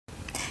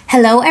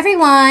Hello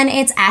everyone,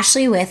 it's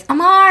Ashley with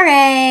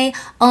Amare,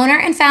 owner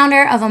and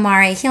founder of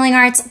Amare Healing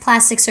Arts,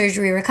 Plastic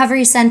Surgery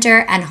Recovery Center,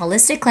 and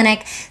Holistic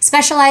Clinic,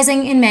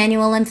 specializing in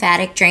manual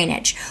lymphatic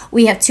drainage.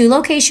 We have 2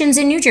 locations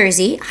in New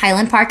Jersey,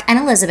 Highland Park and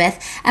Elizabeth,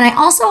 and I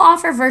also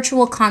offer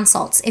virtual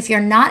consults. If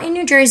you're not in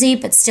New Jersey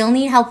but still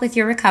need help with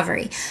your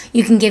recovery,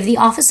 you can give the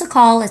office a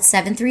call at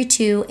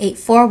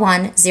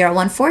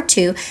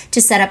 732-841-0142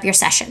 to set up your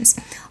sessions.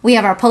 We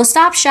have our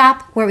post-op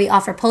shop where we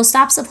offer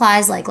post-op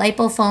supplies like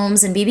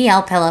lipofoams and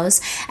BBL pillows,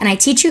 and I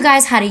teach you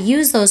guys how to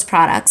use those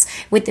products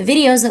with the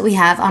videos that we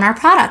have on our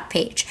product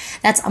page.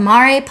 That's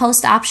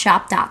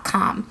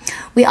amarepostopshop.com.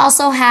 We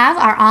also have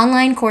our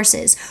online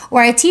courses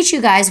where I teach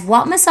you guys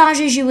what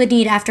massages you would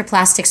need after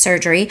plastic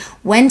surgery,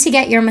 when to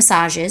get your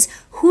massages,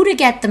 who to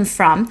get them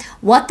from,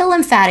 what the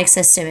lymphatic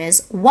system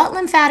is, what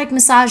lymphatic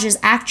massages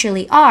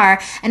actually are,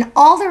 and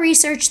all the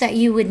research that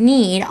you would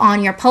need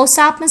on your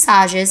post-op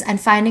massages and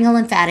finding a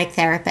lymphatic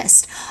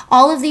therapist.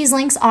 All of these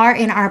links are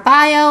in our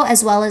bio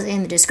as well as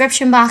in the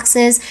description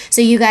boxes, so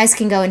you guys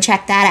can go and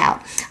check that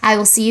out. I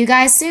will see you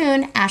guys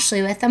soon.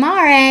 Ashley with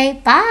Amare.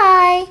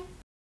 Bye.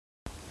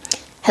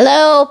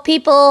 Hello,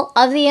 people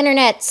of the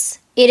internets.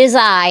 It is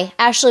I,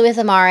 Ashley with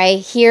Amare,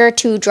 here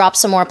to drop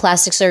some more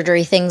plastic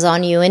surgery things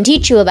on you and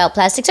teach you about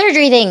plastic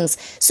surgery things.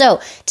 So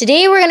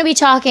today we're going to be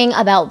talking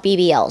about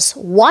BBLs.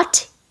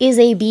 What is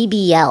a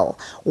BBL?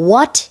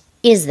 What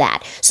is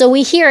that? So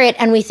we hear it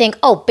and we think,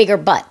 oh, bigger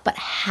butt, but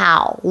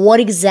how? What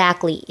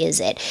exactly is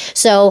it?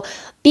 So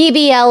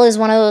BBL is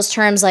one of those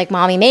terms like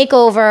mommy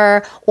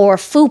makeover or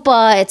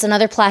FUPA. It's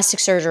another plastic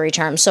surgery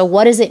term. So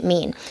what does it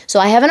mean? So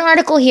I have an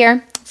article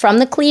here from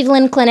the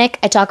Cleveland Clinic.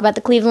 I talk about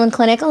the Cleveland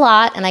Clinic a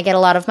lot, and I get a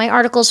lot of my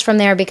articles from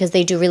there because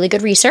they do really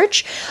good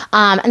research,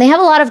 and they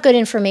have a lot of good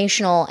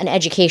informational and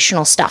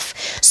educational stuff.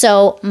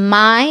 So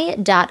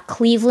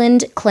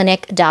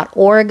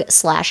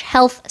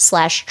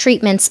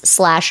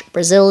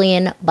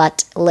my.clevelandclinic.org/health/treatments/Brazilian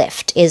butt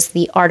lift is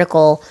the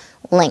article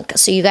link.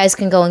 So you guys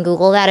can go and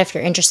Google that if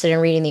you're interested in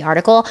reading the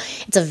article.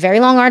 It's a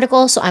very long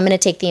article, so I'm going to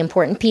take the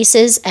important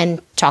pieces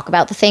and talk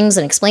about the things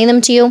and explain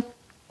them to you.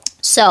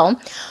 So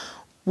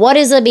what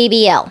is a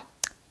BBL?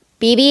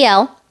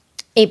 BBL,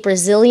 a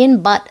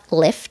Brazilian butt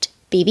lift,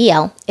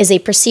 BBL, is a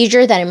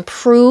procedure that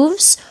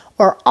improves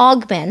or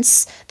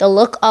augments the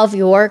look of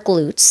your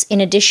glutes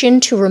in addition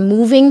to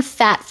removing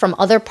fat from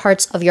other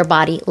parts of your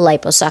body,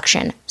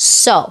 liposuction.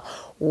 So,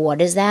 what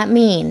does that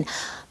mean?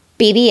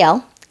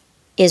 BBL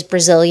is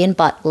Brazilian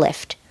butt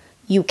lift.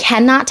 You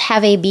cannot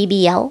have a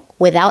BBL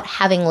without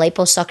having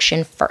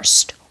liposuction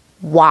first.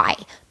 Why?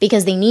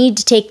 Because they need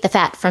to take the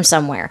fat from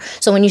somewhere.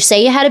 So when you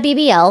say you had a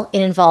BBL, it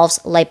involves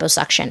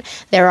liposuction.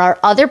 There are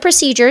other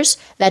procedures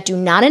that do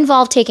not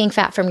involve taking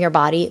fat from your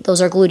body.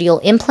 Those are gluteal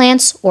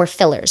implants or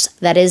fillers.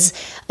 That is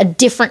a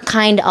different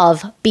kind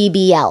of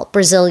BBL,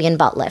 Brazilian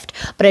butt lift.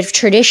 But a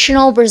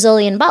traditional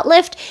Brazilian butt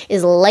lift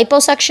is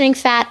liposuctioning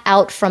fat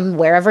out from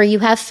wherever you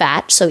have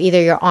fat. So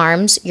either your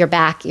arms, your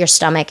back, your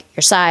stomach,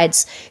 your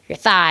sides, your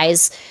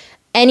thighs,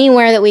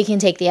 anywhere that we can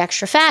take the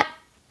extra fat,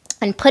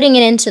 and putting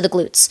it into the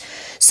glutes.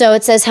 So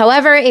it says,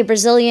 however, a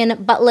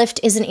Brazilian butt lift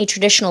isn't a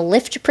traditional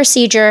lift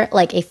procedure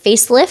like a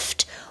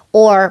facelift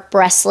or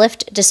breast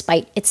lift,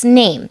 despite its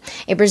name.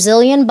 A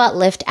Brazilian butt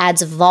lift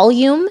adds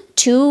volume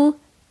to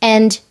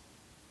and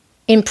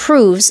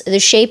improves the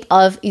shape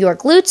of your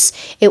glutes.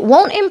 It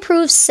won't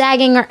improve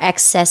sagging or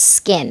excess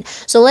skin.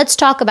 So let's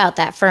talk about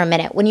that for a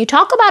minute. When you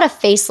talk about a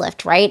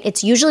facelift, right,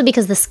 it's usually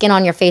because the skin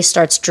on your face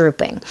starts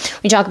drooping.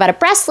 When you talk about a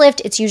breast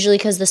lift, it's usually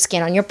because the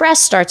skin on your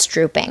breast starts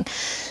drooping.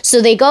 So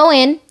they go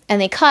in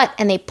and they cut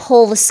and they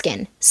pull the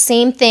skin.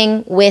 Same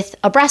thing with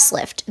a breast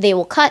lift. They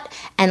will cut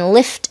and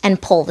lift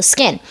and pull the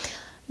skin.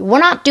 We're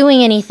not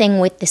doing anything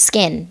with the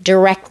skin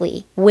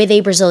directly with a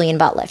Brazilian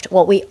butt lift.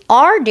 What we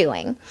are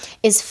doing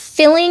is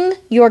filling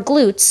your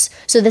glutes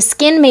so the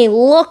skin may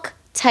look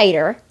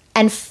tighter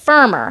and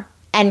firmer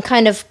and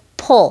kind of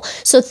pull.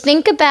 So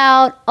think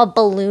about a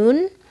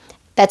balloon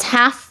that's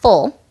half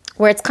full,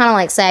 where it's kind of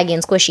like saggy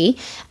and squishy,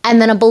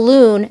 and then a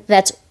balloon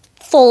that's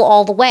full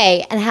all the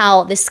way, and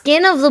how the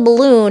skin of the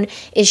balloon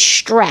is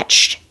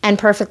stretched and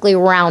perfectly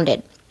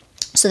rounded.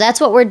 So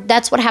that's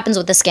what happens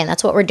with the skin.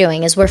 That's what we're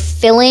doing, is we're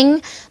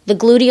filling the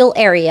gluteal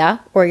area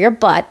or your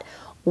butt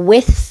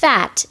with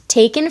fat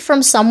taken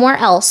from somewhere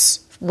else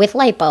with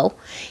lipo,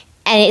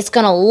 and it's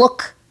going to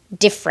look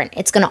different.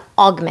 It's going to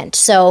augment.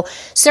 So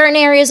certain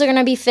areas are going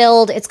to be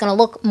filled. It's going to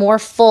look more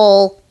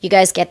full. You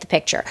guys get the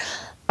picture.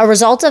 A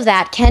result of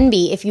that can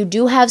be, if you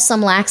do have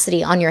some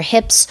laxity on your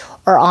hips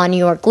or on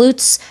your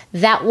glutes,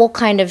 that will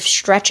kind of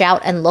stretch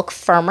out and look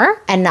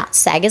firmer and not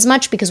sag as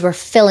much because we're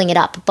filling it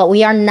up. But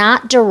we are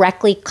not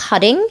directly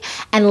cutting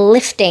and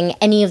lifting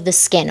any of the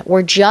skin.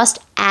 We're just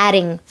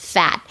adding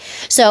fat.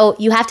 So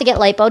you have to get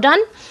lipo done.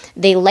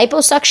 They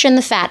liposuction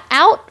the fat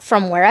out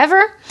from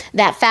wherever.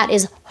 That fat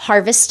is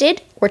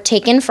harvested or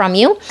taken from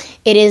you.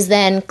 It is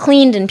then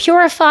cleaned and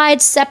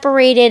purified,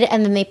 separated,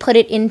 and then they put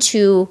it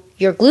into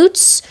your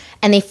glutes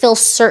and they fill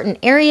certain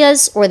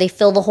areas or they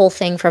fill the whole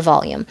thing for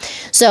volume.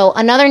 So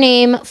another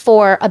name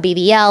for a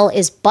BBL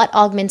is butt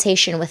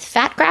augmentation with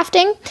fat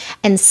grafting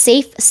and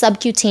safe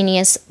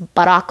subcutaneous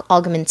buttock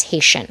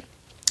augmentation.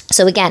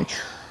 So again,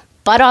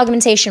 butt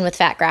augmentation with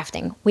fat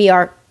grafting. We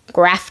are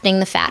grafting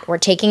the fat. We're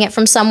taking it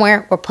from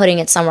somewhere, we're putting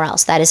it somewhere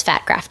else. That is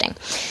fat grafting.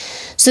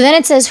 So then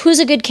it says, who's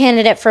a good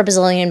candidate for a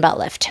Brazilian butt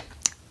lift?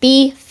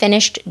 Be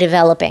finished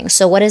developing.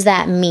 So what does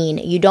that mean?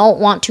 You don't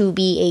want to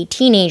be a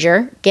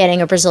teenager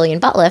getting a Brazilian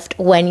butt lift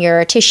when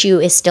your tissue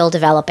is still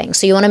developing.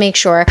 So you want to make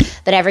sure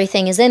that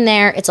everything is in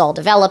there, it's all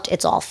developed,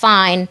 it's all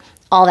fine,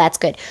 all that's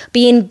good.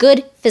 Be in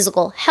good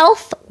physical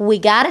health. We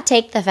got to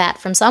take the fat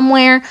from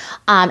somewhere,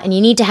 and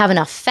you need to have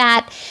enough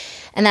fat.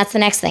 And that's the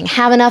next thing.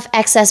 Have enough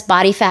excess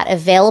body fat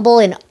available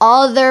in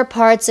other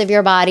parts of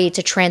your body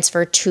to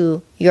transfer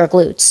to your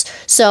glutes.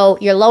 So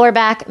your lower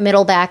back,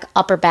 middle back,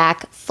 upper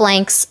back,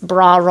 flanks,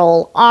 bra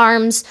roll,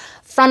 arms,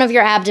 front of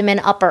your abdomen,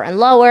 upper and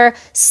lower,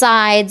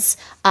 sides,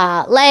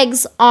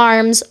 legs,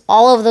 arms,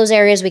 all of those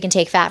areas we can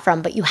take fat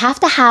from. But you have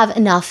to have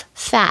enough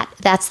fat.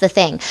 That's the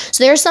thing.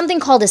 So there's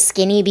something called a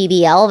skinny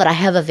BBL that I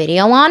have a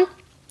video on.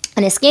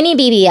 And a skinny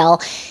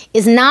BBL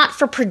is not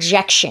for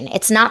projection.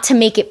 It's not to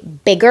make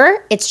it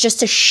bigger. It's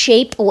just to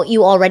shape what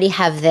you already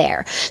have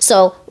there.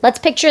 So let's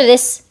picture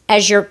this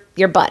as your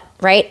butt,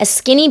 right? A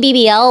skinny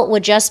BBL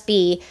would just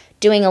be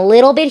doing a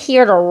little bit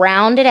here to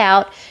round it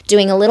out,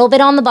 doing a little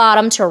bit on the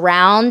bottom to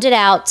round it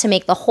out to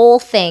make the whole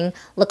thing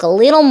look a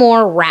little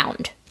more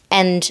round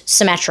and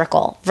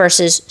symmetrical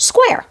versus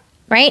square.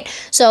 Right?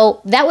 So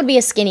that would be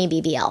a skinny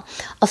BBL.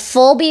 A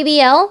full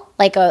BBL,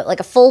 like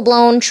a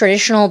full-blown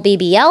traditional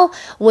BBL,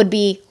 would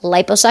be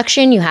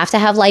liposuction. You have to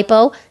have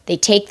lipo. They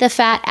take the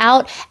fat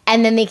out,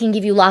 and then they can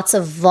give you lots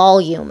of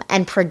volume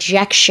and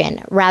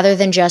projection rather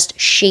than just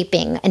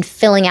shaping and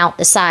filling out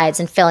the sides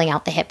and filling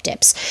out the hip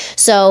dips.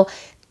 So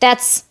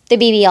that's the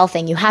BBL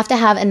thing. You have to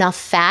have enough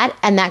fat,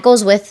 and that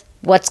goes with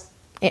what's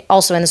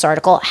also in this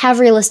article. Have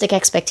realistic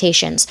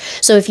expectations.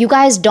 So if you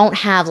guys don't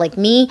have, like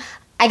me,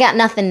 I got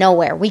nothing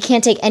nowhere. We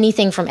can't take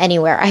anything from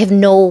anywhere. I have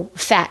no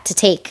fat to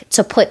take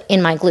to put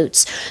in my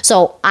glutes.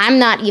 So I'm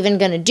not even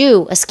going to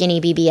do a skinny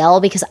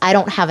BBL because I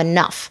don't have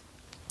enough.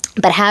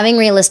 But having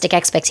realistic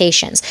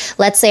expectations.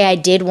 Let's say I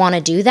did want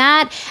to do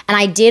that and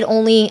I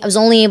was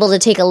only able to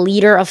take a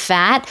liter of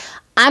fat.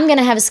 I'm going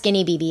to have a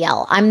skinny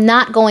BBL. I'm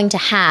not going to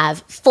have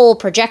full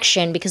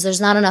projection because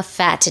there's not enough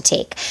fat to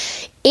take.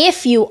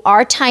 If you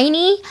are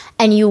tiny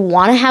and you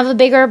want to have a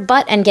bigger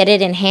butt and get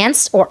it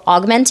enhanced or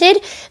augmented,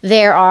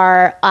 there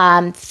are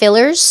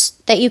fillers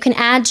that you can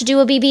add to do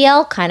a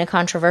BBL, kind of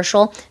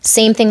controversial.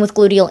 Same thing with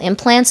gluteal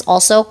implants,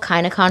 also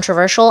kind of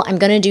controversial. I'm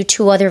going to do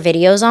 2 other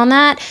videos on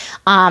that,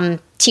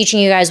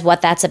 teaching you guys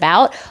what that's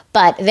about.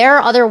 But there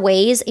are other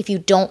ways if you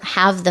don't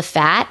have the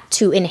fat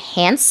to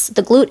enhance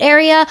the glute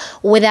area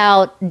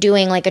without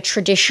doing like a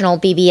traditional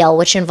BBL,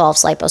 which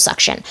involves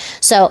liposuction.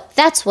 So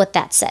that's what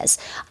that says.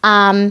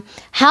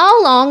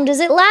 How long does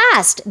it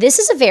last? This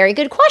is a very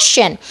good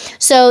question.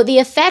 So the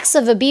effects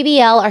of a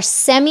BBL are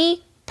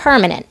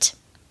semi-permanent.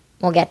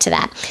 We'll get to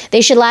that.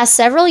 They should last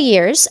several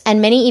years,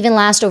 and many even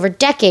last over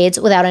decades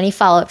without any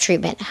follow-up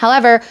treatment.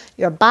 However,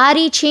 your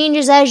body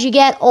changes as you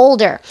get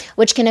older,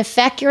 which can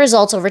affect your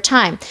results over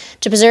time.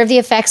 To preserve the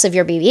effects of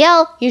your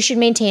BBL, you should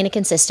maintain a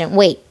consistent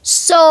weight.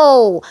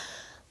 So,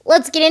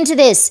 let's get into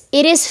this.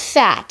 It is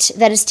fat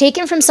that is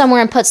taken from somewhere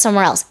and put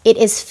somewhere else. It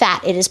is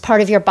fat. It is part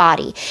of your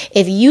body.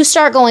 If you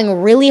start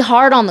going really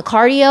hard on the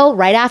cardio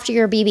right after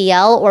your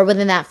BBL or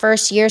within that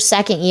first year,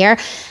 second year,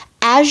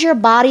 as your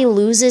body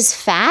loses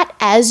fat,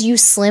 as you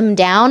slim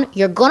down,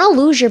 you're going to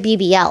lose your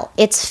BBL.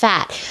 It's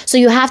fat. So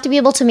you have to be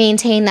able to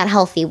maintain that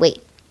healthy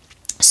weight.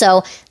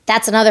 So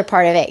that's another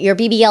part of it. Your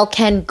BBL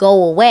can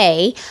go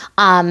away,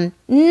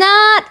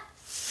 not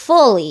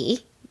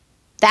fully.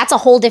 That's a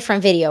whole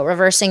different video,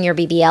 reversing your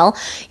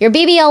BBL. Your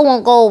BBL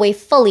won't go away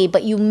fully,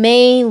 but you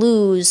may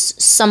lose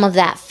some of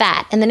that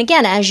fat. And then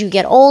again, as you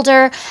get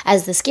older,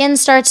 as the skin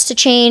starts to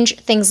change,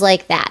 things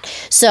like that.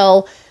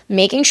 So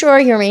making sure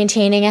you're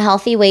maintaining a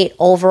healthy weight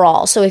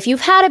overall. So if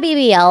you've had a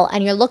BBL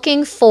and you're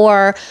looking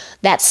for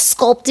that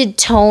sculpted,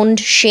 toned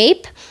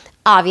shape,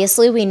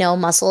 obviously we know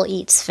muscle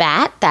eats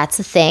fat. That's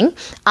a thing.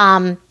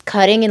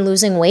 Cutting and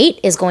losing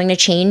weight is going to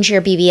change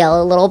your BBL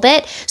a little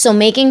bit. So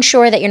making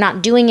sure that you're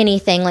not doing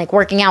anything like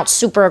working out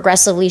super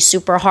aggressively,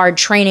 super hard,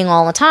 training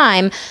all the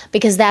time,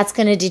 because that's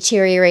going to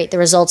deteriorate the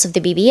results of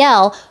the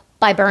BBL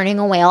by burning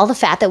away all the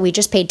fat that we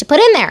just paid to put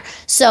in there.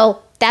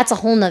 So that's a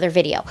whole nother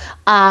video.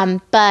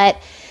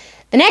 But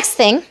the next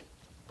thing,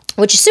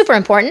 which is super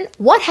important,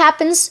 what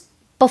happens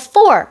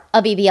before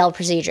a BBL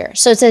procedure?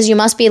 So it says you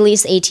must be at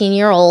least 18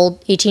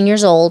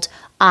 years old,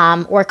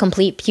 or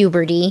complete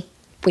puberty.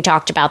 We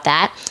talked about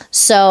that.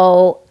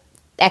 So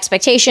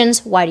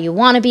expectations, why do you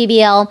want a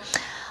BBL?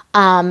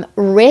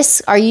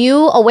 Risk. Are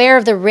you aware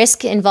of the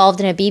risk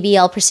involved in a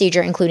BBL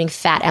procedure, including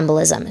fat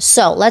embolism?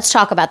 So let's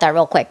talk about that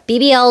real quick.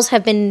 BBLs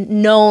have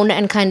been known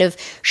and kind of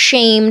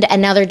shamed,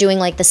 and now they're doing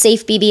like the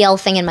safe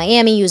BBL thing in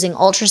Miami using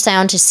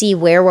ultrasound to see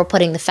where we're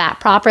putting the fat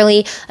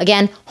properly.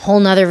 Again, whole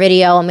nother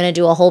video. I'm going to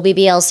do a whole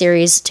BBL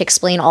series to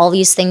explain all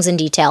these things in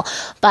detail.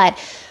 But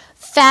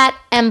fat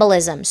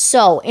embolism.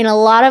 So in a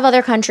lot of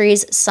other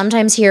countries,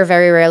 sometimes here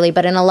very rarely,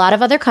 but in a lot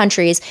of other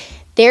countries,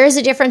 there is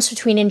a difference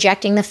between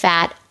injecting the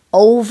fat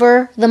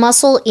over the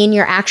muscle in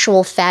your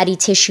actual fatty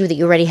tissue that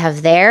you already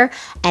have there,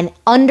 and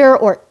under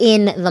or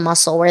in the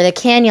muscle, where the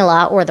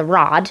cannula or the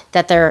rod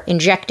that they're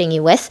injecting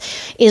you with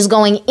is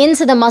going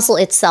into the muscle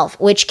itself,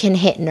 which can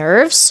hit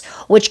nerves,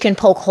 which can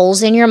poke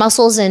holes in your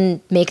muscles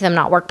and make them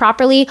not work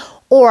properly,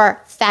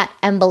 or fat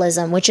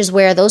embolism, which is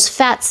where those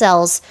fat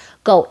cells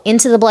go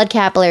into the blood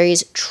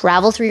capillaries,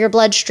 travel through your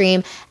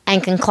bloodstream,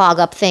 and can clog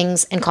up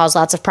things and cause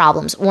lots of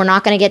problems. We're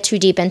not going to get too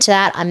deep into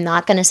that. I'm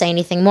not going to say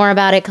anything more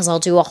about it because I'll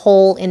do a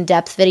whole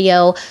in-depth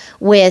video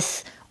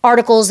with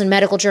articles and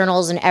medical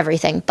journals and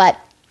everything. But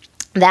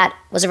that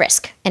was a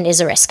risk and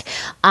is a risk.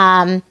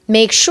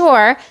 Make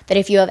sure that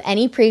if you have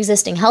any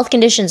pre-existing health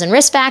conditions and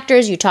risk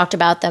factors, you talked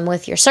about them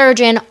with your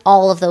surgeon,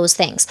 all of those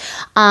things.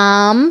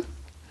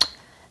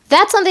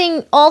 That's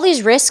something, all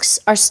these risks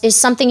is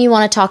something you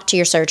want to talk to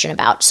your surgeon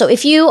about. So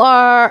if you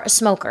are a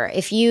smoker,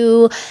 if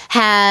you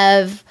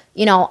have,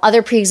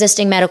 other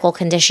pre-existing medical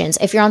conditions,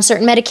 if you're on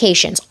certain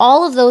medications,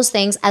 all of those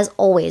things, as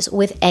always,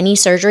 with any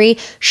surgery,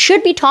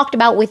 should be talked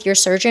about with your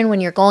surgeon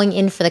when you're going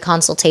in for the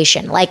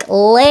consultation. Like,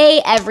 lay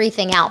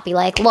everything out. Be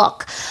like,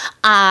 look,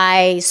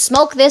 I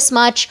smoke this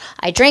much,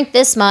 I drink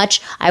this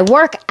much, I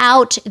work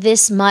out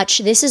this much,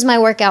 this is my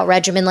workout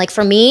regimen. Like,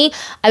 for me,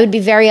 I would be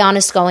very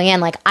honest going in,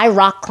 like, I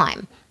rock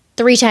climb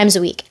 3 times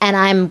a week, and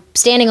I'm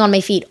standing on my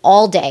feet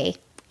all day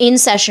in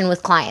session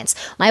with clients.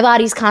 My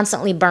body's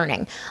constantly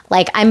burning.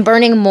 Like, I'm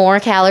burning more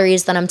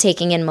calories than I'm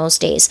taking in most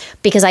days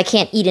because I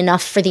can't eat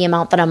enough for the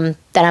amount that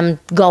I'm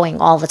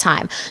going all the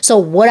time. So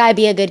would I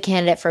be a good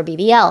candidate for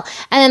BBL?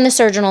 And then the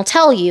surgeon will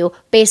tell you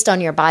based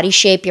on your body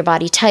shape, your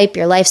body type,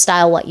 your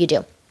lifestyle, what you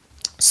do.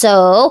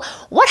 So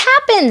what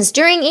happens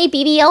during a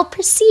BBL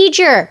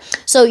procedure?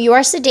 So you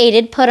are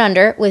sedated, put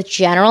under with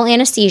general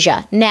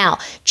anesthesia. Now,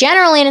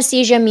 general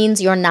anesthesia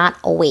means you're not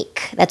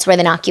awake. That's where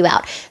they knock you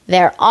out.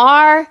 There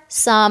are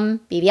some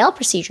BBL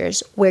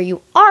procedures where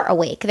you are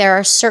awake. There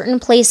are certain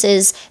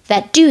places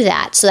that do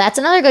that. So that's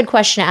another good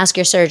question to ask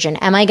your surgeon.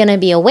 Am I going to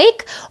be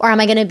awake, or am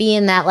I going to be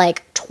in that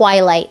like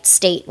twilight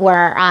state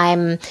where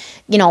I'm,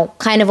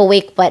 kind of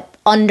awake but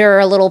under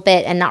a little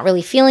bit and not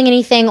really feeling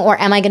anything? Or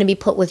am I going to be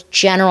put with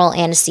general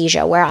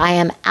anesthesia where I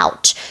am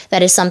out?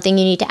 That is something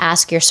you need to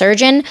ask your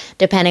surgeon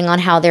depending on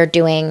how they're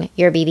doing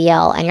your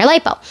BBL and your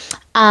lipo.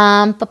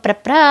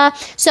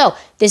 So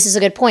this is a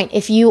good point.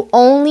 If you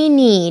only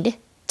need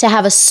to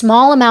have a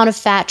small amount of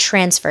fat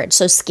transferred,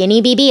 so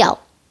skinny BBL,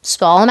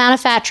 small amount of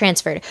fat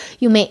transferred,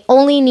 you may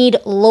only need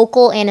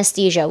local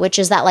anesthesia, which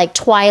is that like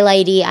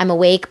twilighty, I'm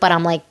awake, but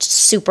I'm like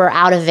super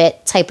out of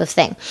it type of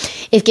thing.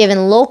 If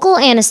given local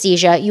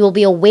anesthesia, you will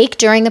be awake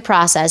during the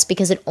process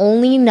because it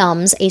only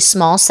numbs a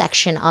small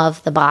section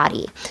of the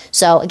body.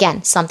 So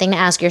again, something to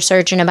ask your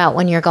surgeon about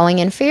when you're going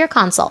in for your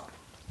consult.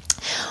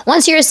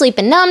 Once you're asleep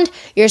and numbed,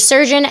 your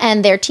surgeon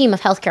and their team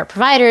of healthcare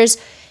providers,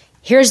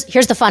 here's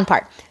the fun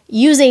part.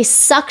 Use a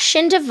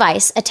suction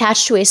device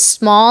attached to a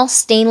small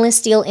stainless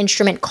steel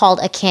instrument called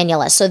a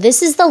cannula. So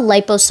this is the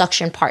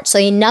liposuction part. So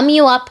they numb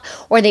you up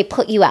or they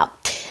put you out.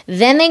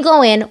 Then they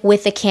go in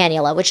with the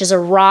cannula, which is a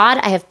rod.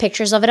 I have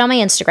pictures of it on my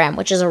Instagram,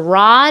 which is a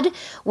rod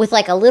with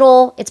like a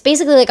little, it's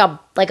basically like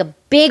a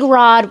big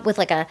rod with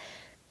like a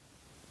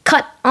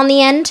cut on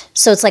the end.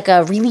 So it's like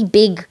a really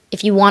big,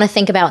 if you want to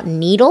think about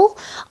needle,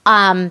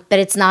 but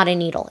it's not a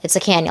needle. It's a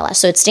cannula.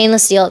 So it's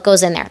stainless steel. It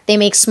goes in there. They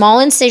make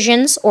small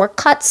incisions or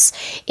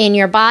cuts in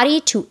your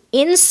body to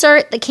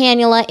insert the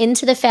cannula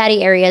into the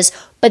fatty areas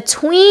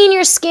between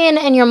your skin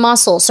and your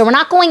muscles. So we're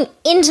not going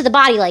into the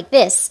body like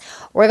this.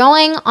 We're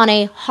going on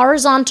a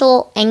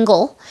horizontal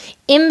angle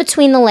in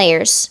between the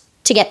layers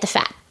to get the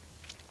fat.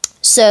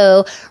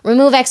 So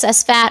remove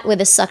excess fat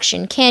with a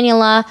suction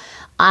cannula.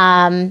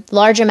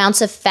 Large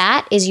amounts of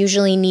fat is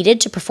usually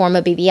needed to perform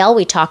a BBL.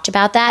 We talked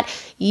about that.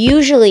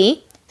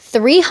 Usually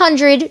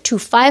 300 to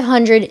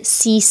 500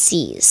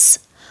 cc's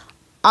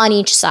on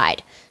each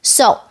side.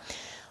 So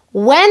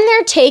when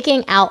they're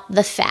taking out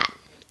the fat,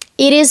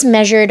 it is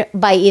measured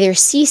by either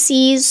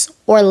cc's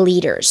or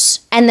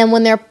liters. And then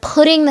when they're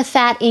putting the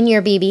fat in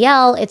your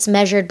BBL, it's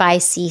measured by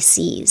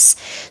cc's.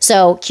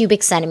 So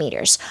cubic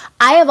centimeters.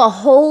 I have a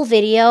whole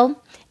video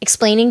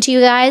explaining to you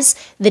guys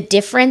the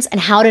difference and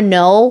how to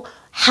know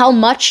how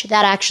much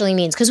that actually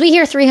means. Because we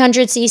hear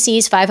 300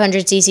 cc's,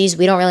 500 cc's.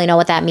 We don't really know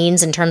what that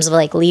means in terms of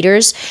like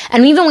liters.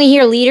 And even we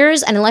hear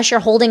liters, and unless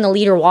you're holding a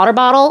liter water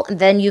bottle,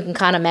 then you can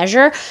kind of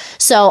measure.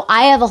 So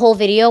I have a whole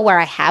video where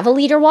I have a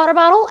liter water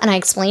bottle and I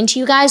explain to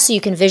you guys so you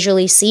can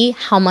visually see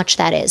how much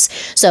that is.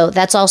 So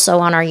that's also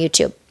on our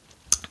YouTube.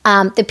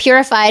 The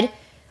purified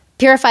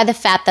purify the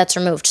fat that's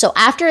removed. So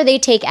after they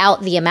take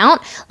out the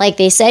amount, like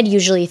they said,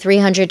 usually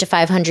 300 to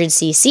 500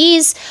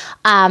 cc's,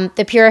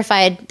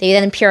 they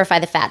then purify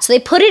the fat. So they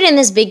put it in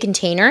this big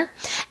container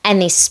and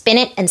they spin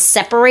it and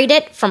separate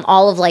it from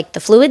all of like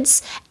the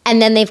fluids.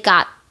 And then they've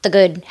got the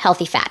good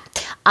healthy fat.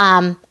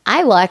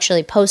 I will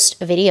actually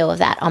post a video of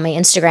that on my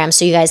Instagram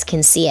so you guys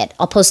can see it.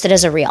 I'll post it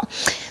as a reel.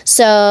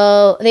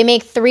 So they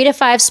make 3 to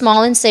 5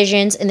 small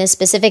incisions in this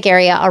specific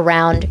area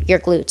around your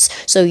glutes.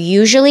 So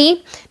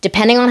usually,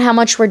 depending on how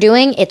much we're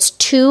doing, it's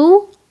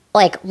 2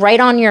 like right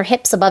on your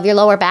hips above your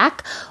lower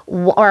back,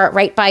 or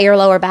right by your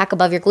lower back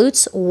above your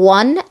glutes,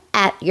 1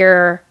 at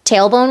your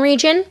tailbone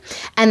region,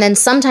 and then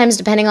sometimes,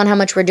 depending on how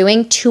much we're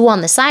doing, 2 on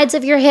the sides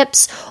of your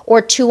hips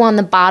or 2 on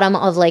the bottom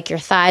of like your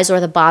thighs or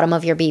the bottom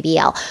of your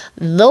BBL.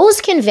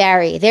 Those can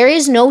vary. There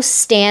is no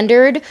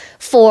standard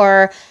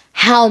for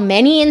how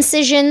many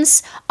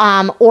incisions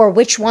or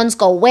which ones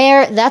go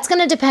where. That's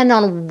going to depend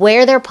on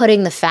where they're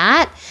putting the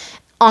fat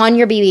on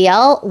your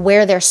BBL,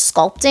 where they're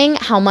sculpting,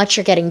 how much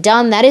you're getting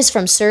done. That is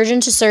from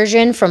surgeon to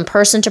surgeon, from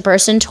person to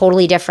person,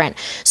 totally different.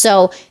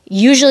 So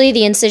usually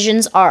the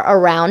incisions are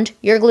around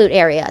your glute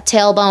area,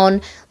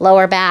 tailbone,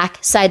 lower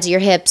back, sides of your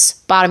hips,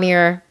 bottom of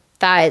your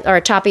thighs,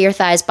 or top of your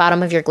thighs,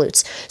 bottom of your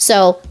glutes.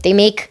 So they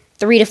make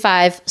 3 to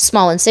 5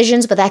 small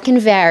incisions, but that can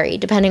vary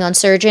depending on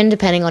surgeon,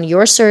 depending on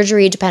your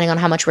surgery, depending on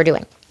how much we're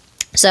doing.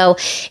 So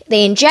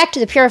they inject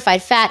the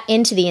purified fat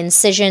into the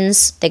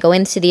incisions. They go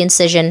into the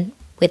incision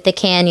with the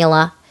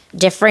cannula,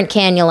 different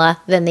cannula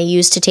than they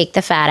use to take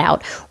the fat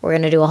out. We're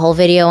going to do a whole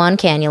video on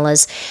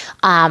cannulas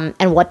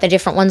and what the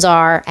different ones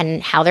are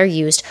and how they're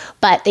used.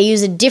 But they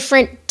use a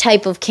different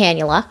type of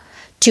cannula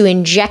to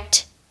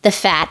inject the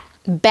fat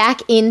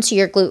back into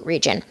your glute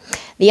region.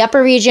 The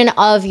upper region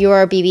of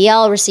your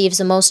BBL receives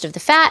the most of the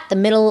fat. The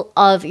middle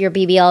of your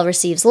BBL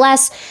receives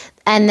less.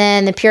 And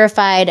then the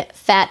purified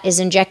fat is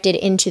injected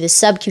into the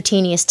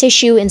subcutaneous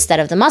tissue instead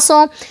of the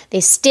muscle.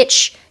 They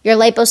stitch your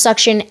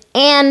liposuction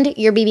and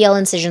your BBL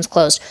incisions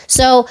closed.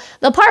 So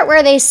the part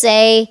where they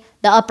say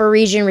the upper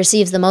region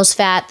receives the most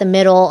fat, the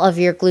middle of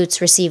your glutes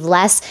receive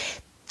less,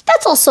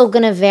 that's also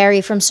going to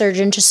vary from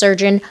surgeon to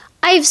surgeon.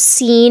 I've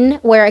seen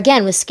where,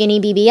 again, with skinny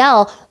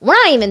BBL, we're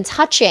not even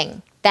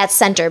touching that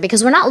center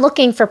because we're not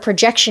looking for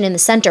projection in the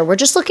center. We're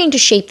just looking to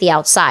shape the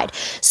outside.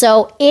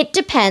 So it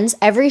depends.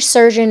 Every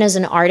surgeon is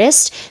an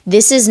artist.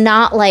 This is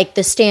not like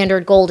the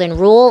standard golden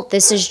rule.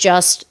 This is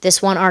just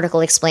this one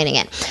article explaining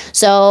it.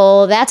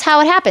 So that's how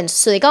it happens.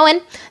 So they go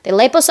in, they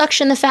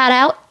liposuction the fat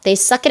out, they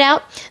suck it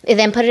out, they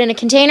then put it in a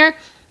container,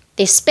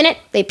 they spin it,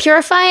 they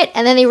purify it,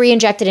 and then they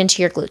re-inject it into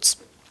your glutes.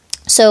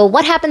 So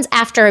what happens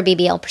after a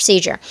BBL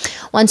procedure?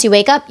 Once you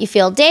wake up, you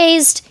feel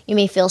dazed, you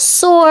may feel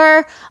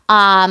sore.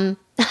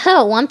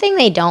 One thing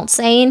they don't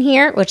say in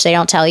here, which they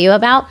don't tell you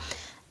about,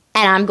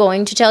 and I'm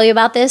going to tell you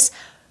about this,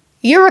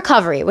 your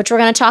recovery, which we're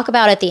going to talk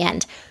about at the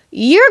end.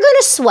 You're going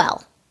to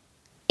swell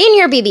in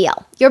your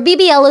BBL. Your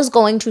BBL is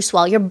going to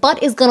swell. Your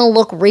butt is going to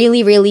look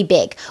really, really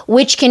big,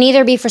 which can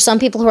either be for some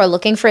people who are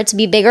looking for it to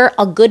be bigger,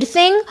 a good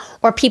thing,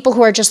 or people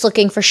who are just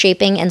looking for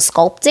shaping and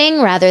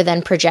sculpting rather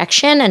than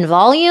projection and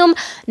volume,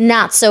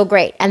 not so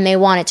great, and they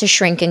want it to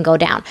shrink and go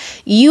down.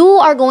 You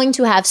are going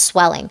to have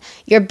swelling.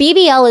 Your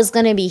BBL is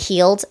going to be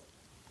healed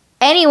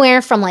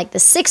anywhere from like the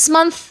 6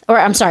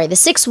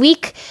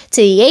 week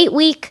to the 8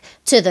 week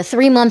to the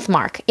 3-month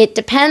mark. It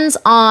depends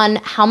on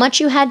how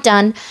much you had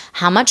done,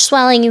 how much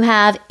swelling you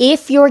have,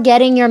 if you're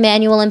getting your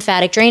manual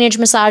lymphatic drainage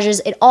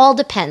massages. It all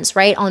depends,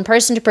 right? On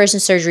person to person,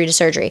 surgery to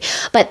surgery.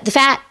 But the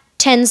fat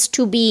tends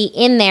to be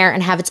in there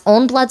and have its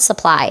own blood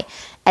supply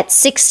at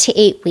 6 to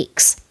 8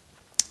 weeks.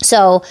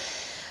 So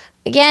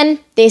again,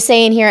 they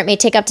say in here it may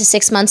take up to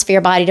 6 months for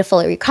your body to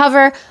fully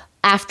recover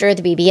after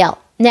the BBL.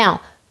 Now,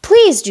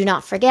 please do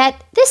not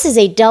forget, this is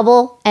a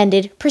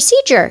double-ended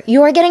procedure.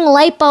 You are getting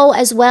lipo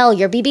as well.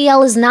 Your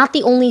BBL is not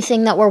the only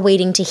thing that we're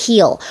waiting to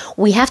heal.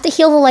 We have to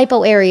heal the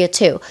lipo area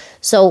too.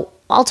 So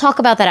I'll talk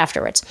about that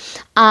afterwards.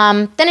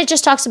 Then it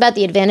just talks about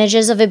the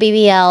advantages of a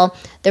BBL,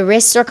 the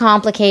risks or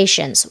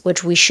complications,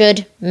 which we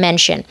should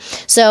mention.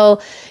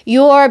 So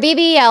your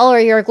BBL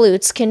or your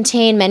glutes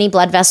contain many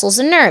blood vessels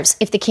and nerves.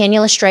 If the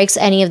cannula strikes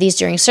any of these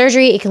during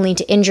surgery, it can lead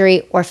to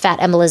injury or fat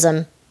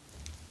embolism.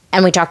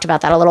 And we talked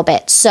about that a little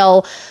bit.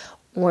 So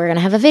we're going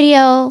to have a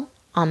video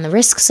on the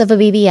risks of a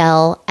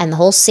BBL and the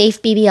whole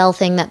safe BBL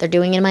thing that they're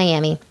doing in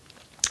Miami.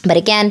 But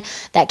again,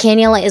 that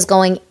cannula is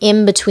going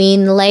in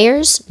between the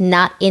layers,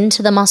 not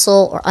into the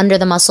muscle or under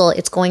the muscle.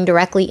 It's going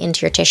directly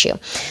into your tissue.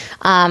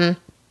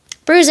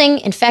 Bruising,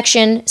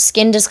 infection,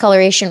 skin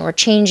discoloration or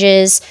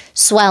changes,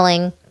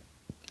 swelling,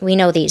 we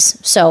know these.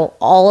 So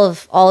all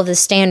of the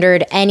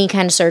standard, any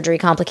kind of surgery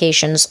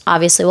complications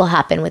obviously will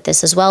happen with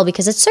this as well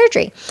because it's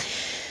surgery.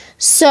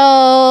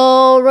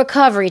 So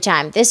recovery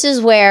time. This is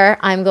where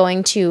I'm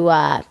going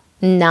to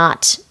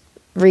not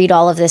read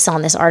all of this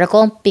on this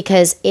article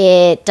because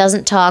it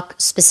doesn't talk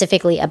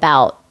specifically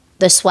about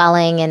the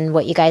swelling and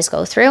what you guys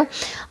go through.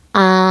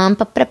 And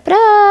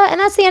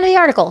that's the end of the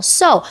article.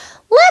 So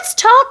let's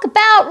talk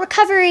about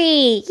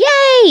recovery.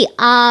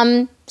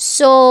 Yay!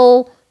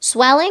 So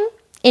swelling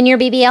in your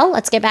BBL,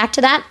 let's get back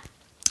to that.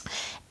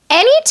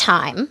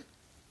 Anytime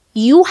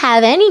you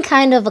have any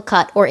kind of a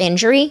cut or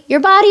injury, your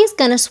body is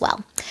going to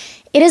swell.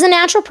 It is a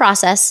natural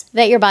process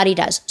that your body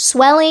does.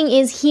 Swelling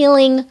is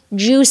healing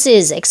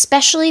juices,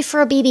 especially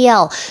for a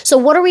BBL. So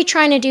what are we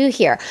trying to do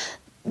here?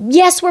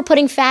 Yes, we're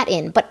putting fat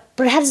in, but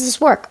how does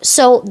this work?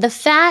 So the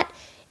fat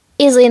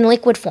is in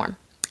liquid form.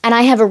 And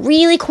I have a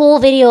really cool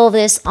video of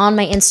this on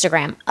my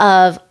Instagram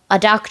of a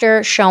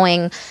doctor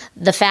showing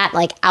the fat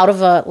like out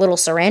of a little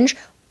syringe,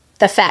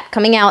 the fat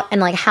coming out,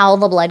 and like how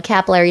the blood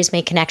capillaries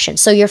make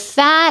connections. So your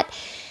fat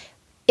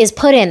is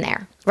put in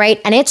there, right?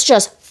 And it's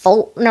just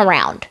floating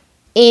around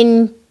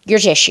in your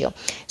tissue.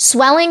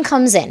 Swelling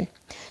comes in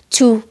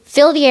to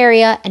fill the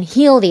area and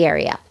heal the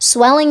area.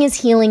 Swelling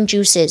is healing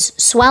juices.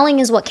 Swelling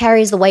is what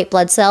carries the white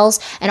blood cells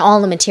and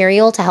all the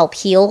material to help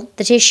heal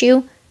the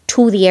tissue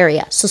to the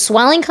area. So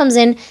swelling comes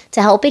in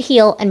to help it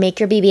heal and make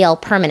your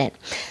BBL permanent.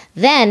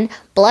 Then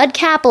blood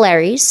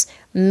capillaries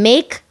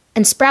make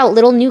and sprout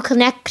little new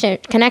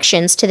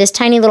connections to this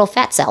tiny little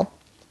fat cell.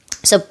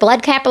 So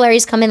blood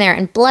capillaries come in there,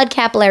 and blood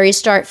capillaries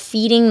start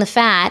feeding the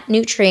fat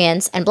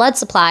nutrients and blood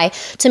supply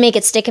to make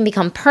it stick and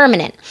become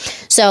permanent.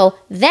 So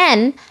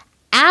then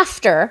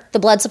after the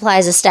blood supply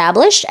is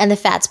established and the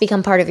fats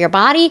become part of your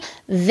body,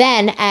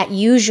 then at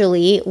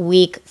usually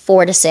week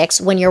 4 to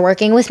 6, when you're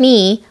working with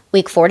me,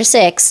 week 4 to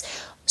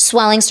 6,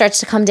 swelling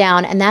starts to come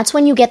down, and that's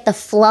when you get the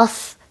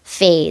fluff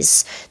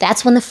phase.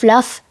 That's when the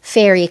fluff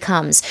fairy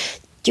comes.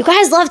 You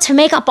guys love to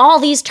make up all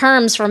these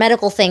terms for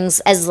medical things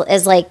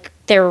as like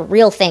they're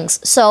real things.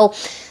 So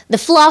the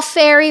fluff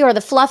fairy or the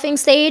fluffing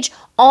stage,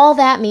 all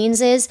that means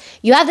is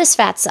you have this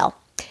fat cell.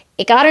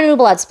 It got a new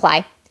blood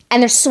supply,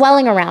 and there's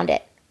swelling around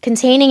it,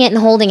 containing it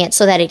and holding it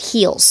so that it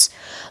heals.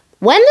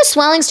 When the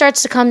swelling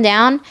starts to come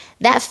down,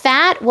 that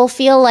fat will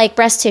feel like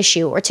breast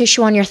tissue or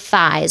tissue on your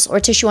thighs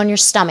or tissue on your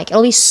stomach.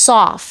 It'll be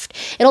soft.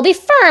 It'll be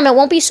firm. It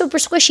won't be super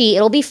squishy.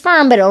 It'll be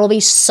firm, but it'll be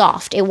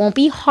soft. It won't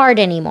be hard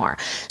anymore.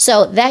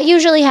 So that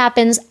usually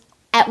happens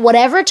at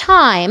whatever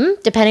time,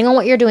 depending on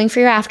what you're doing for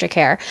your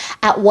aftercare,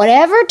 at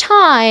whatever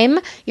time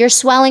your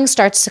swelling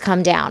starts to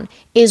come down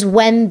is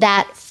when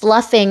that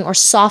fluffing or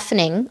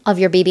softening of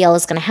your BBL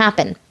is going to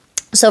happen.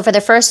 So for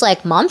the first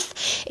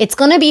month, it's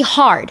going to be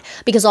hard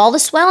because all the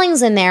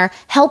swelling's in there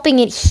helping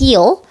it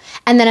heal.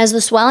 And then as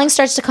the swelling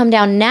starts to come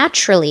down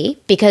naturally,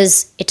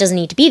 because it doesn't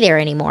need to be there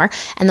anymore,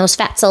 and those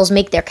fat cells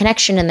make their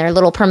connection and their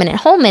little permanent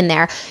home in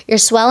there, your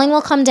swelling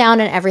will come down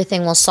and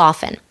everything will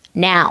soften.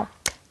 Now,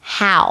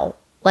 how?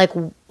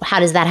 How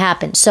does that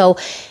happen? So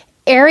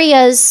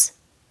areas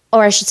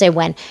of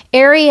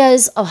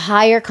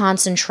higher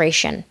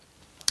concentration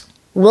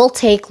will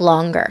take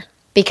longer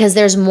because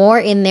there's more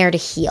in there to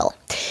heal.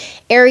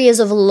 Areas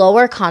of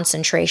lower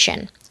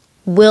concentration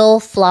will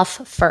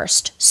fluff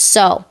first.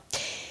 So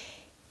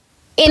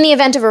in the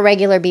event of a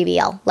regular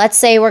BBL, let's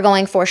say we're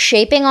going for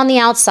shaping on the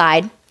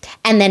outside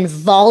and then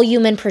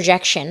volume and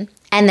projection,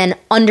 and then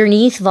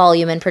underneath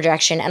volume and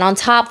projection, and on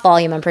top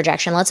volume and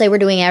projection. Let's say we're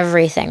doing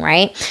everything,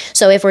 right?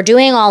 So if we're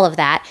doing all of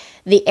that,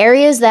 the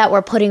areas that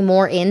we're putting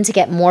more in to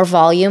get more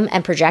volume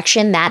and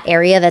projection, that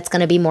area that's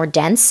going to be more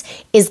dense,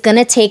 is going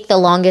to take the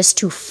longest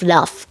to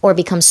fluff or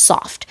become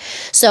soft.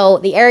 So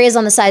the areas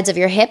on the sides of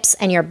your hips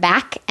and your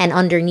back and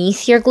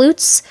underneath your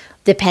glutes,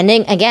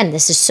 depending, again,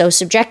 this is so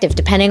subjective,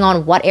 depending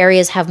on what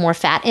areas have more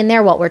fat in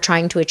there, what we're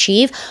trying to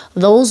achieve,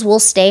 those will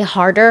stay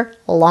harder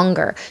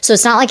longer. So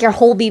it's not like your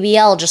whole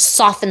BBL just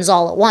softens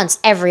all at once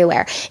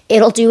everywhere.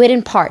 It'll do it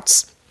in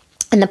parts.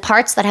 And the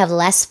parts that have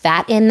less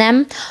fat in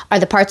them are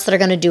the parts that are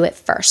going to do it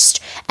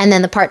first. And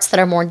then the parts that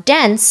are more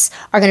dense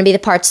are going to be the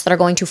parts that are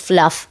going to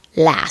fluff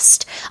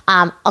last.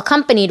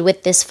 Accompanied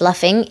with this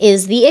fluffing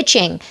is the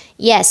itching.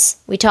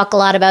 Yes, we talk a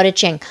lot about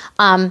itching.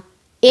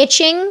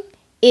 Itching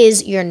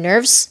is your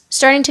nerves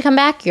starting to come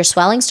back, your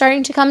swelling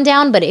starting to come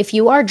down. But if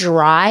you are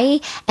dry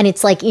and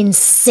it's like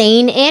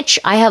insane itch,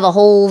 I have a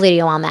whole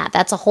video on that.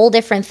 That's a whole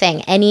different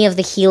thing, any of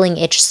the healing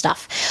itch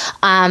stuff.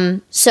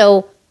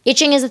 So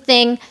itching is a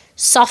thing.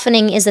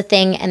 Softening is a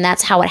thing, and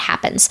that's how it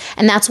happens.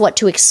 And that's what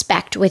to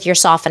expect with your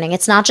softening.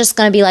 It's not just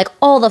going to be like,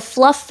 oh, the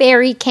fluff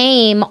fairy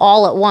came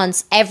all at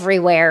once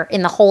everywhere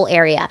in the whole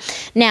area.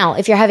 Now,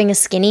 if you're having a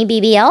skinny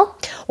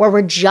BBL where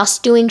we're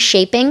just doing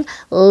shaping,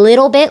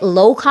 little bit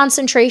low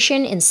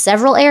concentration in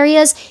several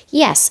areas,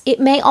 yes, it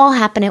may all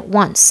happen at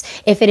once.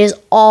 If it is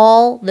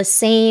all the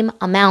same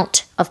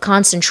amount of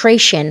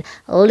concentration,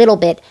 a little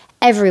bit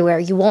everywhere,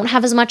 you won't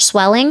have as much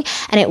swelling,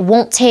 and it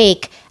won't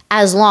take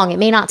as long. It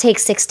may not take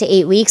 6 to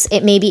 8 weeks.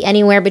 It may be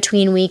anywhere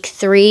between week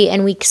 3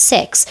 and week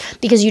 6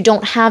 because you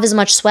don't have as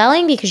much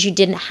swelling because you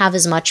didn't have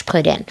as much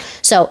put in.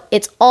 So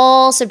it's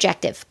all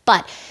subjective.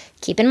 But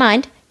keep in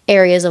mind,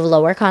 areas of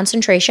lower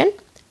concentration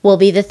will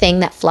be the thing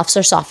that fluffs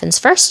or softens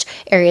first.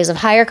 Areas of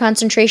higher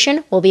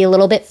concentration will be a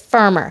little bit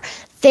firmer.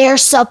 They're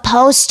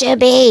supposed to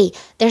be.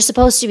 They're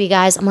supposed to be,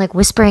 guys. I'm like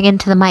whispering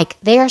into the mic.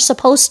 They are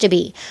supposed to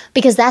be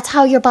because that's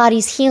how your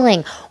body's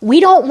healing.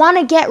 We don't want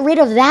to get rid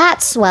of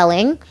that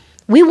swelling.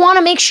 We want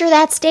to make sure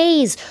that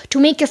stays to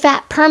make your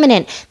fat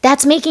permanent.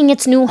 That's making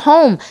its new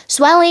home.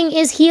 Swelling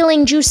is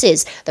healing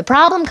juices. The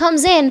problem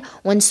comes in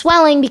when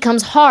swelling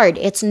becomes hard.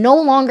 It's no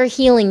longer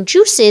healing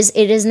juices.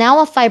 It is now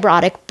a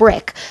fibrotic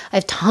brick. I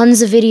have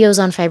tons of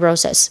videos on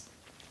fibrosis.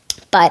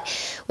 But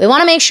we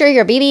want to make sure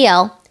your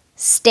BBL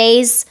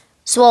stays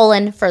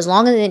swollen for as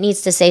long as it needs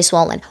to stay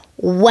swollen.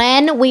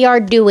 When we are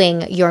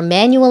doing your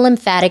manual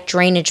lymphatic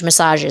drainage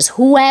massages,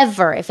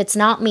 whoever, if it's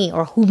not me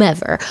or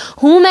whomever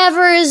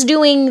is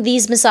doing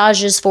these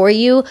massages for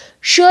you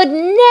should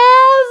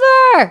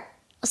never,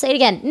 I'll say it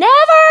again,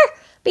 never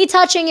be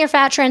touching your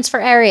fat transfer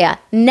area.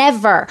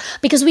 Never.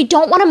 Because we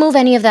don't want to move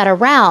any of that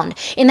around.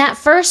 In that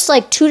first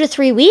 2 to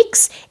 3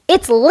 weeks,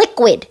 it's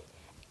liquid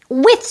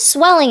with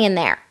swelling in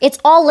there. It's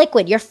all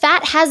liquid. Your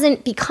fat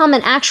hasn't become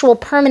an actual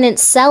permanent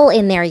cell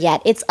in there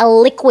yet. It's a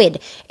liquid.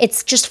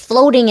 It's just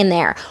floating in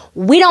there.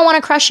 We don't want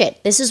to crush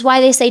it. This is why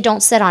they say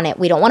don't sit on it.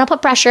 We don't want to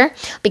put pressure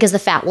because the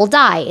fat will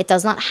die. It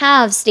does not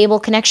have stable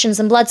connections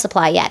and blood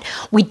supply yet.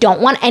 We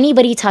don't want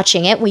anybody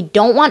touching it. We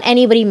don't want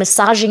anybody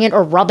massaging it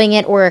or rubbing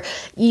it or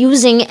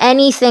using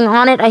anything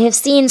on it. I have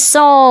seen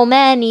so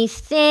many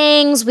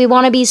things. We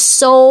want to be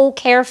so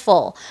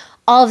careful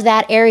of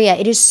that area.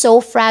 It is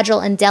so fragile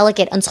and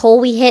delicate until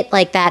we hit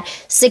that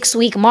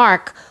 6-week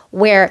mark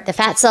where the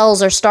fat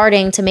cells are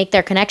starting to make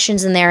their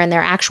connections in there and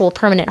their actual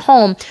permanent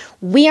home.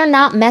 We are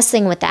not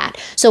messing with that.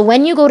 So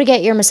when you go to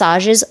get your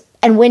massages,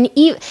 and when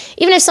even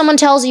if someone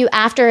tells you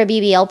after a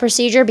BBL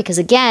procedure, because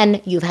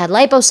again, you've had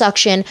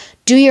liposuction,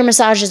 do your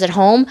massages at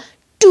home,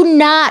 do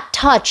not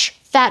touch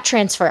fat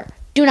transfer.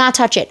 Do not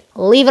touch it.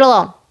 Leave it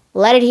alone.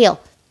 Let it heal.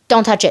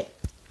 Don't touch it.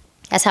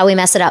 That's how we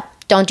mess it up.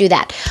 Don't do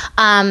that.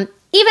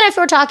 Even if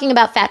we're talking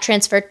about fat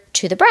transfer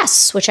to the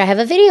breasts, which I have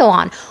a video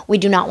on, we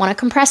do not want to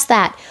compress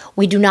that.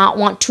 We do not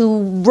want to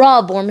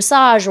rub or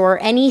massage or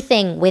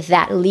anything with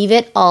that. Leave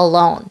it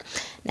alone.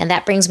 And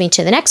that brings me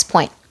to the next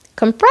point.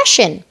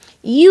 Compression.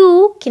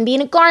 You can be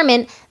in a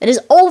garment that is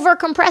over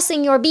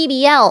compressing your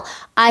BBL.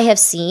 I have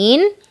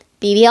seen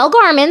BBL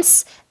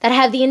garments that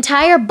have the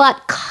entire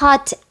butt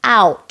cut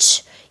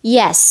out.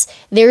 Yes,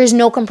 there is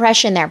no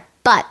compression there,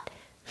 but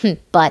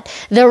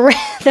the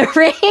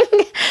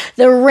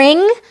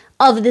ring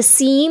of the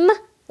seam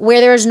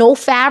where there's no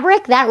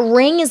fabric, that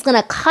ring is going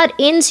to cut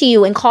into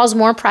you and cause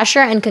more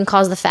pressure and can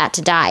cause the fat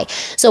to die.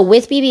 So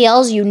with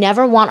BBLs, you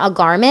never want a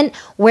garment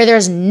where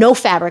there's no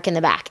fabric in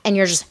the back and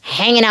you're just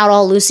hanging out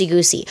all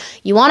loosey-goosey.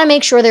 You want to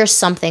make sure there's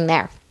something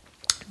there.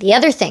 The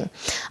other thing,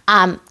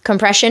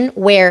 compression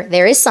where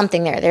there is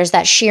something there. There's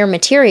that sheer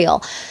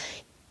material.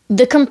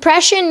 The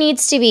compression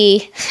needs to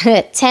be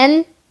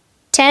 10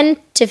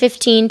 to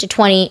 15 to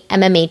 20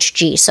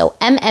 mmHg. So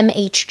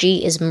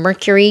mmHg is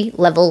mercury,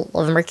 level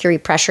of mercury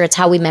pressure. It's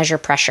how we measure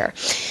pressure.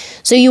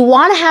 So you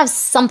want to have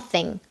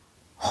something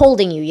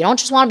holding you. You don't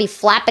just want to be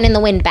flapping in the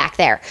wind back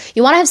there.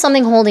 You want to have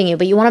something holding you,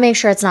 but you want to make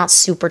sure it's not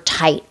super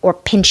tight or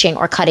pinching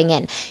or cutting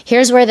in.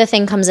 Here's where the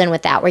thing comes in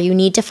with that, where you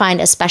need to find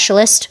a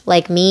specialist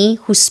like me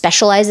who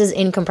specializes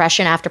in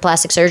compression after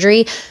plastic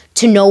surgery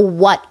to know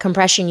what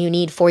compression you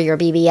need for your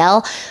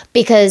BBL,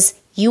 because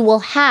you will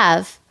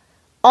have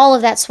all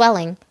of that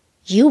swelling.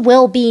 You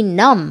will be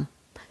numb.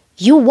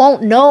 You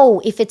won't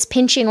know if it's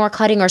pinching or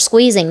cutting or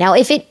squeezing. Now,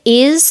 if it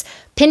is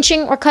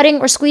pinching or cutting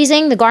or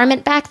squeezing the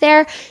garment back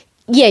there,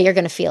 yeah, you're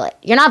going to feel it.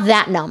 You're not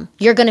that numb.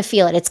 You're going to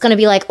feel it. It's going to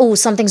be like, oh,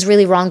 something's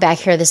really wrong back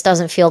here. This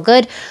doesn't feel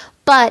good.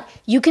 But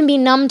you can be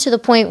numb to the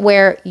point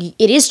where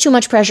it is too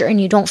much pressure and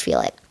you don't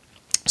feel it.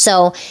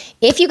 So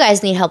if you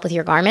guys need help with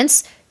your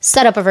garments,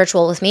 set up a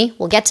virtual with me.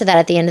 We'll get to that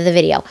at the end of the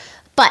video.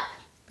 But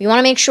you want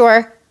to make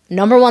sure,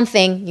 number one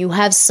thing, you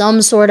have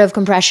some sort of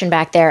compression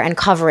back there and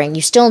covering.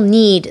 You still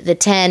need the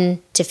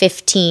 10 to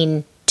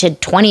 15 to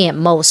 20 at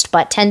most,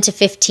 but 10 to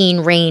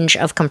 15 range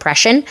of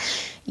compression.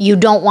 You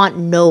don't want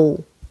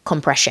no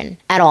compression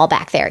at all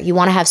back there. You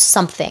want to have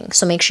something.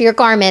 So make sure your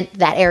garment,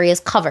 that area is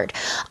covered.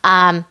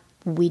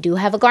 We do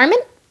have a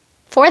garment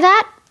for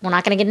that. We're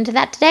not going to get into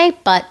that today,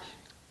 but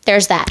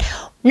there's that.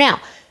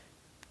 Now,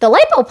 the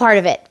lipo part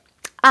of it.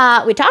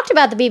 We talked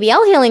about the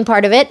BBL healing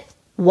part of it.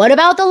 What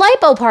about the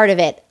lipo part of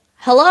it?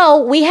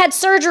 Hello, we had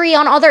surgery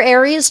on other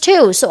areas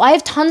too. So I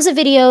have tons of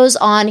videos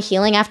on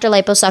healing after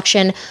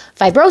liposuction,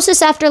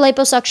 fibrosis after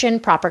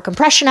liposuction, proper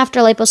compression after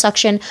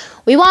liposuction.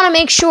 We want to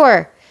make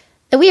sure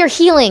that we are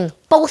healing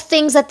both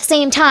things at the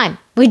same time.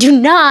 We do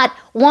not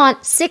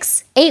want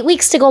 6-8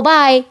 weeks to go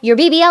by, your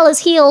BBL is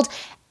healed,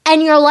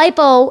 and your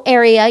lipo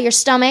area, your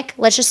stomach,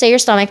 let's just say your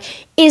stomach,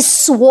 is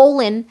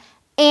swollen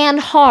and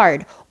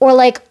hard, or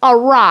like a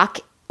rock,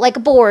 like a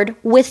board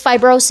with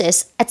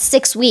fibrosis at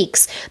 6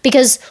 weeks.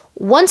 Because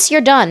once you're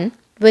done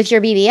with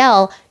your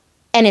BBL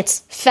and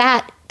it's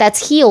fat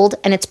that's healed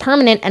and it's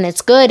permanent and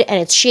it's good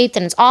and it's shaped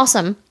and it's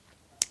awesome,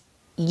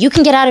 you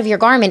can get out of your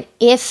garment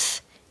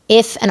if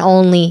and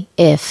only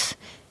if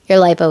your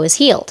lipo is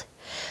healed,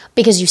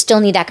 because you still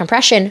need that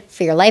compression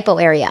for your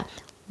lipo area.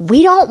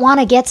 We don't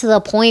want to get to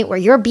the point where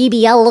your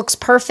BBL looks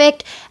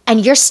perfect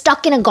and you're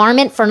stuck in a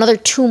garment for another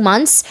 2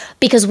 months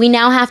because we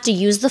now have to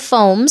use the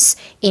foams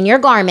in your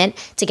garment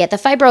to get the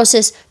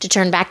fibrosis to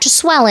turn back to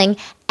swelling,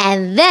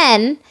 and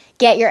then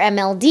get your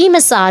MLD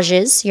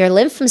massages, your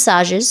lymph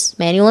massages,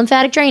 manual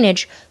lymphatic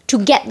drainage, to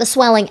get the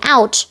swelling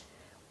out.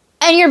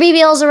 And your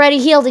BBL is already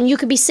healed and you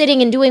could be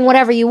sitting and doing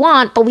whatever you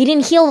want, but we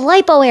didn't heal the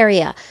lipo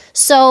area.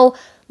 So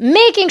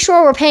making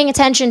sure we're paying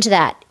attention to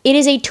that. It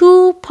is a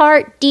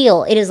 2-part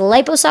deal. It is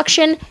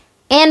liposuction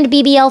and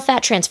BBL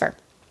fat transfer.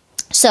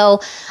 So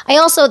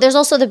there's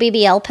also the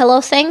BBL pillow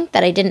thing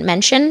that I didn't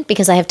mention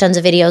because I have tons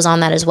of videos on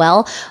that as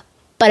well.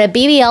 But a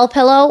BBL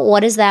pillow,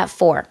 what is that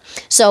for?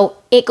 So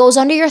it goes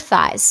under your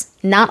thighs,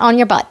 not on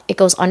your butt. It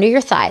goes under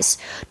your thighs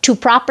to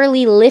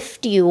properly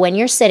lift you when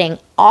you're sitting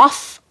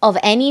off of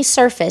any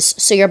surface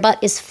so your butt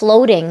is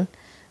floating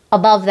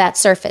above that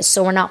surface,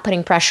 so we're not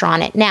putting pressure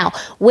on it. Now,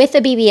 with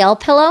a BBL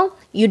pillow,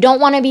 you don't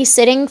want to be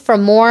sitting for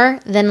more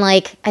than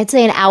I'd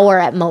say an hour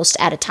at most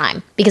at a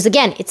time. Because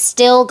again, it's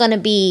still going to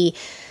be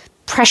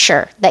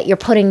pressure that you're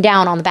putting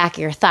down on the back of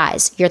your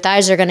thighs. Your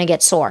thighs are going to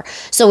get sore.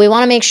 So we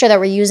want to make sure that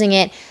we're using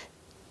it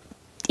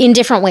in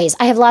different ways.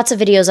 I have lots of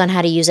videos on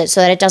how to use it so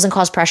that it doesn't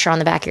cause pressure on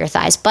the back of your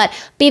thighs. But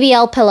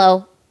BBL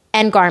pillow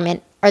and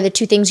garment are the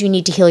 2 things you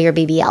need to heal your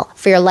BBL.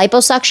 For your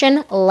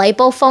liposuction,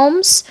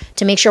 lipofoams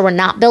to make sure we're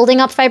not building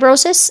up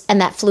fibrosis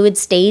and that fluid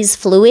stays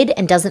fluid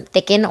and doesn't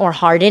thicken or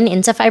harden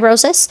into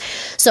fibrosis.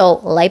 So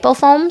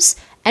lipofoams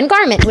and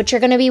garment, which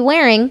you're going to be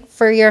wearing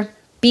for your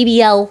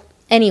BBL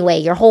anyway,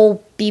 your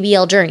whole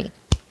BBL journey.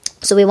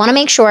 So we want to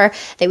make sure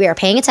that we are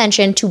paying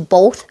attention to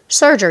both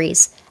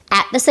surgeries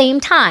at the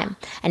same time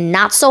and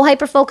not so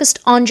hyper-focused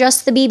on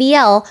just the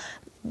BBL,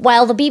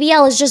 while the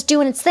BBL is just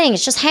doing its thing.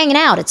 It's just hanging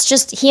out. It's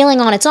just healing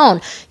on its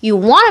own. You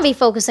want to be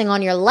focusing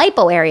on your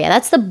lipo area.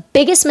 That's the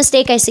biggest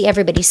mistake I see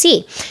everybody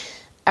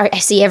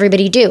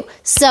do.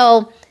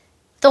 So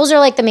those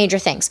are the major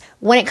things.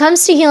 When it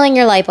comes to healing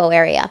your lipo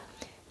area,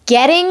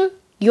 getting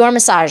your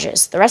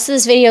massages. The rest of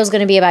this video is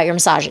going to be about your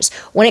massages.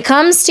 When it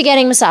comes to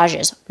getting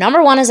massages,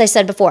 number 1, as I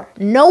said before,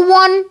 no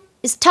one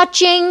is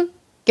touching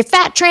your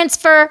fat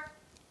transfer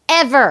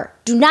ever.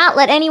 Do not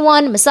let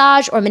anyone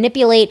massage or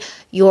manipulate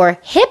your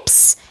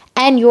hips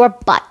and your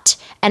butt.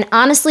 And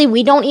honestly,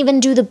 we don't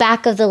even do the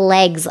back of the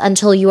legs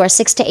until you are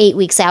 6 to 8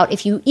 weeks out,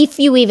 if you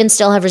even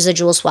still have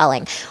residual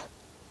swelling.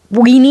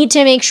 We need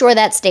to make sure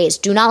that stays.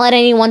 Do not let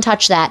anyone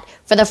touch that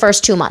for the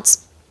first 2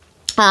 months.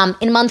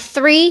 In month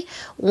 3,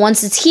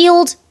 once it's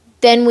healed,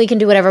 then we can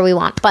do whatever we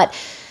want. But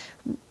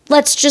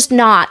let's just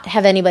not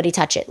have anybody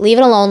touch it. Leave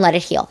it alone, let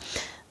it heal.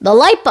 The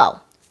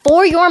lipo,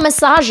 for your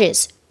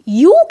massages,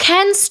 you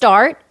can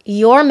start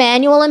your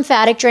manual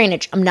lymphatic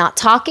drainage. I'm not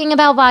talking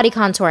about body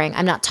contouring.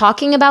 I'm not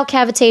talking about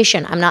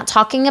cavitation. I'm not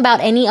talking about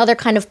any other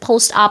kind of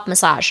post-op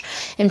massage.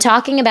 I'm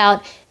talking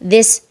about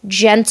this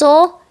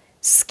gentle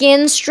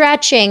skin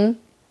stretching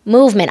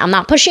movement. I'm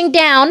not pushing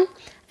down.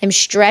 I'm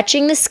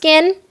stretching the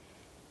skin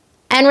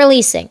and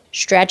releasing.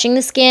 Stretching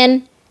the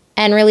skin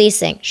and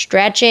releasing.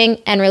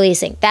 Stretching and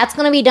releasing. That's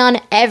going to be done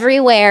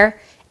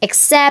everywhere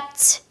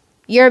except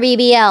your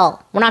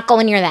BBL. We're not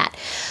going near that.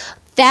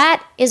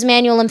 That is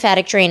manual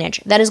lymphatic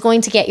drainage. That is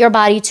going to get your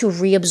body to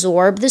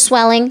reabsorb the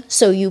swelling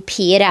so you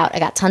pee it out. I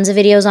got tons of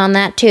videos on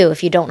that too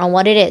if you don't know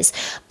what it is.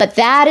 But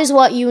that is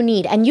what you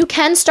need. And you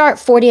can start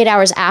 48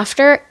 hours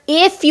after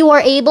if you are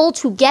able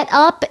to get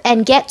up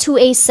and get to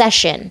a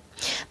session,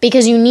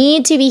 because you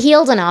need to be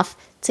healed enough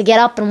to get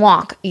up and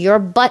walk. Your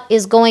butt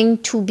is going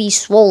to be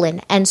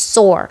swollen and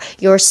sore.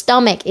 Your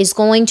stomach is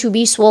going to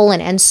be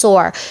swollen and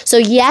sore. So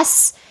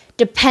yes,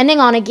 depending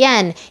on,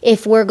 again,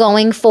 if we're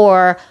going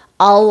for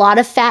a lot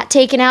of fat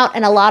taken out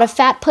and a lot of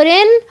fat put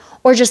in,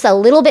 or just a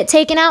little bit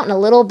taken out and a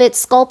little bit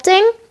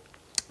sculpting,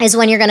 is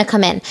when you're going to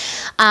come in.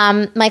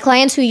 My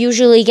clients who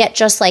usually get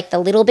just the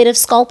little bit of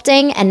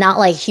sculpting and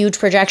not huge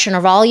projection or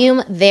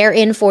volume, they're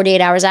in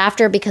 48 hours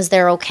after because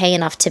they're okay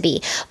enough to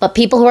be. But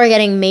people who are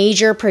getting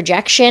major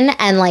projection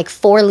and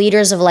 4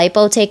 liters of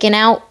lipo taken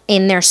out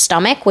in their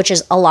stomach, which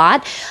is a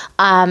lot,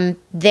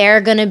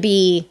 they're going to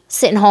be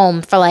sitting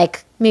home for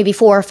maybe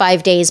 4 or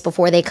 5 days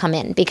before they come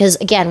in. Because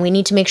again, we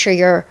need to make sure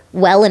you're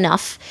well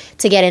enough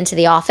to get into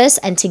the office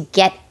and to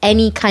get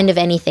any kind of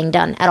anything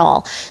done at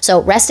all.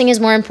 So resting is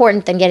more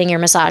important than getting your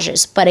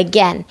massages. But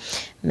again,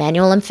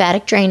 manual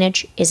lymphatic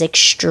drainage is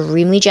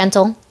extremely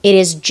gentle. It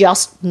is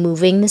just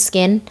moving the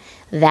skin.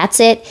 That's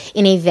it,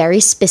 in a very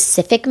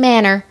specific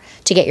manner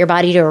to get your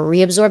body to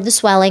reabsorb the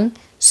swelling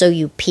so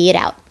you pee it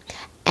out.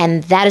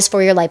 And that is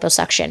for your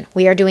liposuction.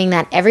 We are doing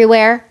that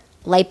everywhere,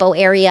 lipo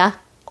area,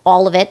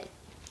 all of it.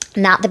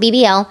 Not the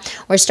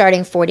BBL. We're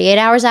starting 48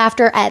 hours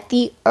after at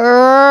the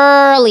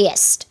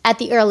earliest. At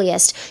the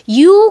earliest.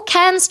 You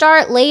can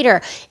start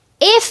later.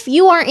 If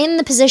you are in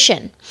the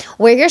position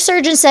where your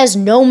surgeon says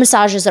no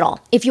massages at all,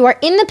 if you are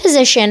in the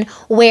position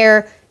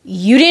where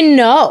you didn't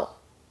know,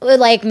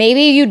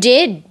 maybe you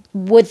did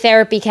wood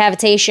therapy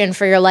cavitation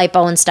for your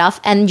lipo and stuff,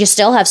 and you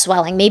still have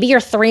swelling. Maybe you're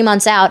 3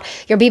 months out,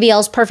 your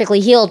BBL is perfectly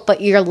healed, but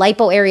your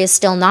lipo area is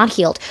still not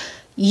healed.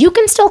 You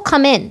can still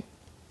come in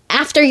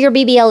after your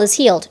BBL is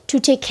healed to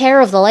take care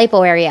of the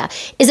lipo area?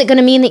 Is it going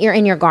to mean that you're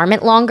in your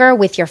garment longer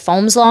with your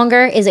foams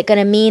longer? Is it going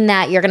to mean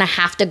that you're going to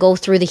have to go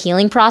through the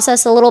healing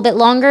process a little bit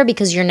longer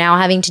because you're now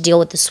having to deal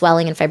with the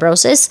swelling and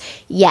fibrosis?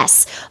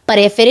 Yes. But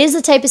if it is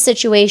the type of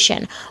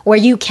situation where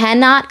you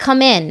cannot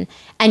come in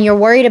and you're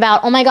worried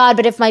about, oh my God,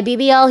 but if my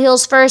BBL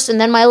heals first and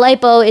then my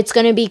lipo, it's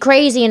going to be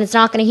crazy and it's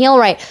not going to heal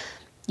right,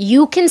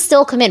 you can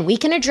still come in. We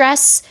can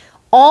address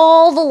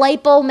all the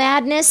lipo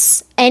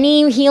madness,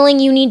 any healing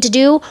you need to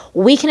do,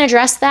 we can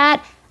address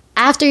that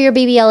after your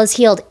BBL is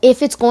healed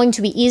if it's going to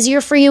be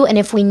easier for you and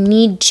if we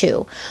need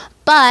to.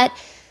 But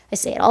I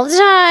say it all the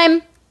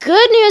time,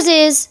 good news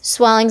is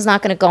swelling's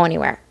not going to go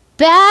anywhere.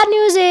 Bad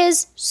news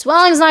is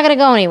swelling's not going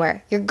to go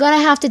anywhere. You're going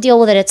to have to deal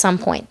with it at some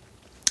point.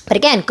 But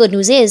again, good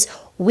news is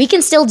we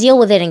can still deal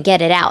with it and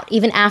get it out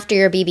even after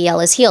your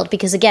BBL is healed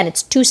because, again,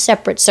 it's 2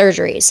 separate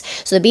surgeries.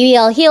 So the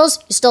BBL heals,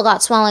 you still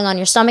got swelling on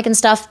your stomach and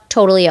stuff,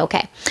 totally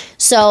okay.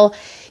 So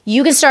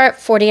you can start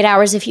 48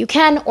 hours if you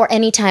can or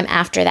anytime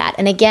after that.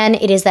 And again,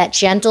 it is that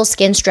gentle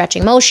skin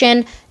stretching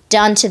motion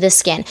done to the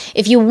skin.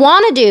 If you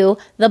want to do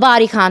the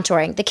body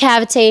contouring, the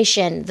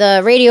cavitation,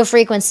 the radio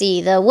frequency,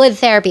 the wood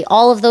therapy,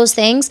 all of those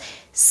things,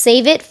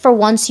 save it for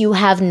once you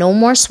have no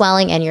more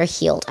swelling and you're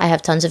healed. I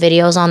have tons of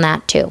videos on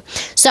that too.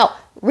 So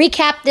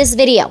recap this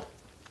video.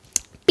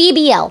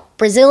 BBL,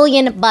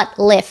 Brazilian butt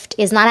lift,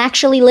 is not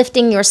actually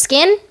lifting your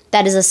skin.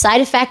 That is a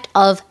side effect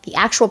of the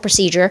actual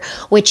procedure,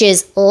 which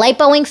is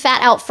lipoing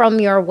fat out from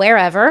your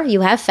wherever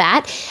you have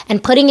fat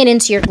and putting it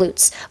into your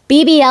glutes.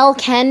 BBL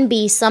can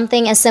be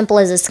something as simple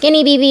as a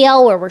skinny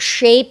BBL where we're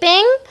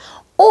shaping,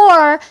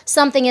 or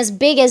something as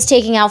big as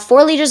taking out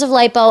 4 liters of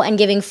lipo and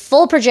giving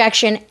full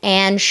projection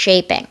and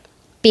shaping.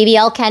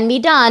 BBL can be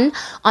done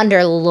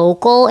under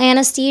local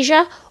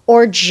anesthesia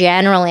or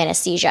general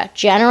anesthesia.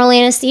 General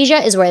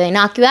anesthesia is where they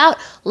knock you out.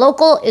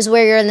 Local is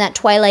where you're in that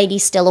twilighty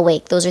still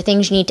awake. Those are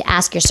things you need to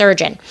ask your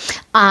surgeon.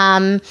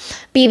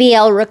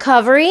 BBL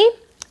recovery,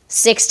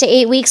 6 to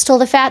 8 weeks till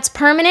the fat's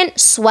permanent.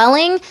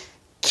 Swelling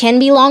can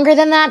be longer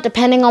than that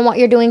depending on what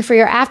you're doing for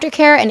your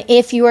aftercare and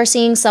if you are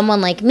seeing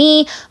someone like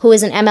me who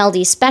is an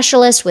MLD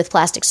specialist with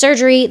plastic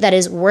surgery that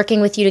is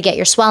working with you to get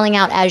your swelling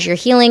out as you're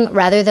healing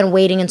rather than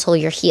waiting until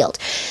you're healed.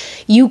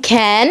 You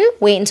can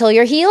wait until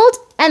you're healed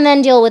and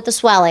then deal with the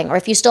swelling. Or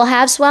if you still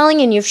have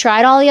swelling and you've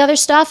tried all the other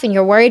stuff and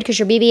you're worried because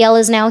your BBL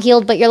is now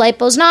healed but your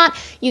lipo's not,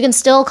 you can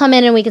still come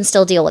in and we can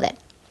still deal with it.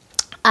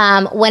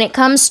 When it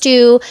comes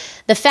to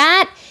the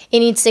fat, it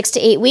needs 6 to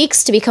 8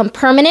 weeks to become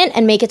permanent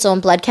and make its own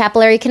blood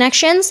capillary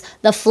connections.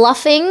 The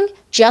fluffing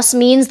just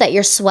means that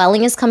your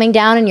swelling is coming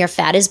down and your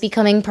fat is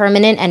becoming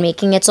permanent and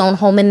making its own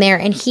home in there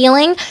and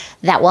healing.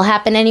 That will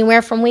happen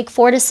anywhere from week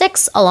 4 to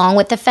 6, along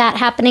with the fat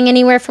happening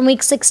anywhere from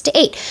week 6 to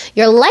 8.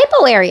 Your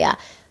lipo area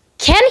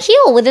can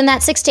heal within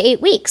that 6 to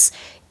 8 weeks.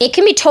 It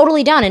can be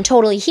totally done and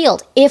totally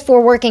healed if we're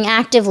working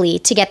actively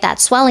to get that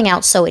swelling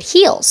out so it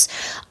heals.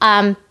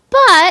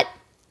 But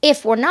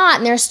if we're not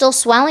and there's still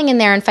swelling in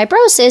there and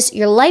fibrosis,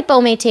 your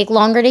lipo may take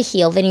longer to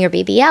heal than your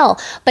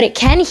BBL. But it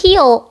can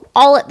heal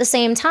all at the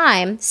same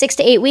time, 6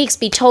 to 8 weeks,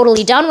 be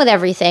totally done with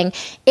everything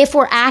if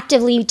we're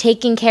actively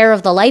taking care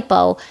of the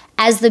lipo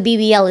as the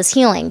BBL is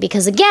healing.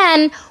 Because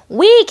again,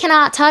 we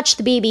cannot touch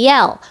the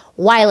BBL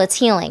while it's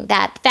healing.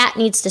 That fat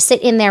needs to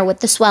sit in there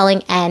with the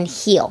swelling and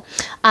heal.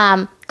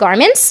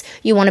 Garments,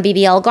 you want a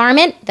BBL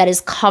garment that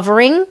is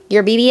covering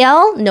your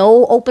BBL,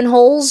 no open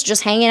holes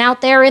just hanging out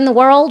there in the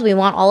world. We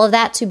want all of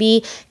that to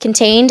be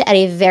contained at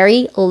a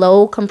very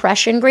low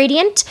compression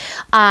gradient,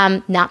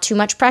 not too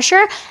much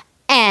pressure,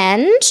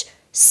 and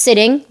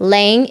sitting,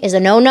 laying is a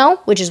no-no,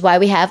 which is why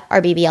we have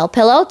our BBL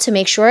pillow to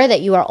make sure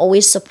that you are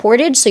always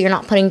supported so you're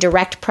not putting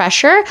direct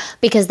pressure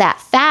because that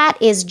fat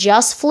is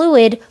just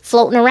fluid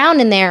floating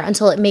around in there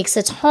until it makes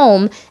its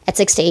home at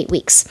 6 to 8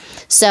 weeks.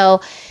 So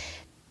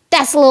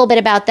that's a little bit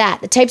about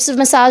that. The types of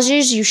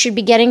massages you should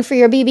be getting for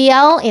your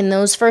BBL in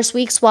those first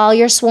weeks while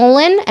you're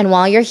swollen and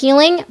while you're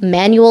healing: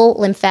 manual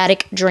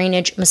lymphatic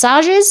drainage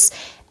massages.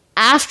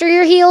 After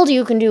you're healed,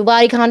 you can do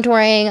body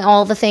contouring,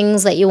 all the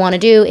things that you want to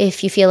do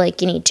if you feel like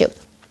you need to.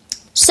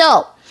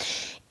 So,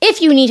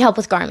 if you need help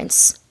with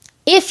garments,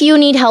 if you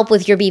need help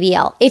with your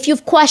BBL, if you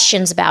have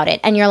questions about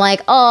it and you're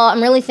like, oh,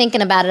 I'm really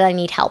thinking about it, I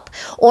need help.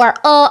 Or,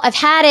 oh, I've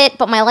had it,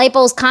 but my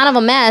lipo's kind of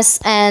a mess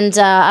and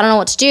I don't know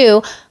what to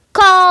do.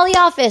 Call the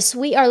office.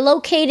 We are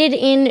located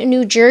in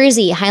New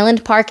Jersey,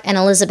 Highland Park and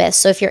Elizabeth.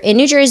 So if you're in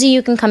New Jersey,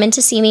 you can come in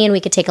to see me and we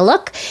could take a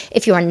look.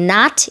 If you are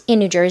not in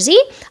New Jersey,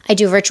 I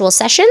do virtual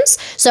sessions,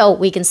 so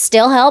we can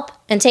still help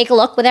and take a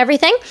look with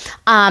everything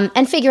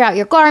and figure out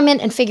your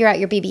garment and figure out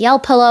your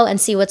BBL pillow and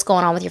see what's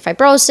going on with your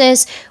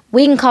fibrosis.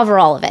 We can cover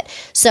all of it.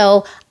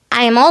 So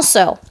I am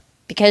also,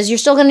 because you're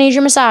still going to need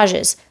your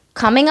massages,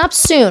 coming up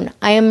soon,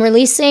 I am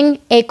releasing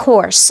a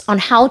course on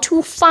how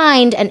to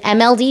find an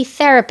MLD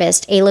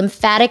therapist, a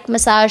lymphatic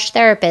massage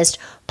therapist,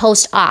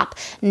 post-op.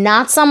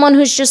 Not someone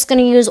who's just going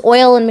to use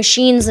oil and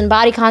machines and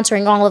body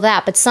contouring, all of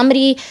that, but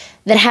somebody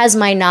that has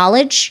my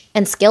knowledge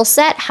and skill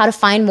set, how to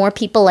find more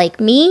people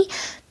like me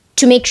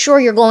to make sure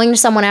you're going to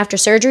someone after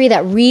surgery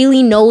that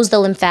really knows the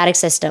lymphatic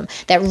system,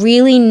 that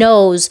really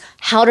knows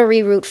how to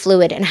reroute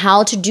fluid and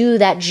how to do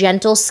that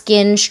gentle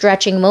skin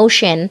stretching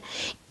motion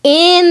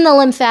in the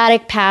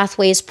lymphatic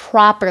pathways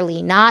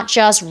properly, not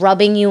just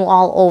rubbing you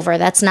all over.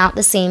 That's not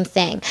the same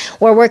thing.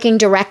 We're working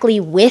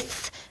directly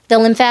with the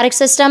lymphatic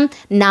system,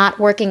 not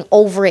working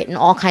over it in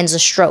all kinds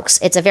of strokes.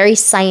 It's a very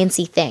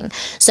sciencey thing.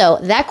 So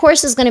that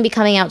course is going to be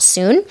coming out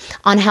soon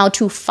on how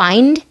to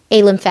find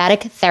a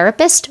lymphatic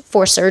therapist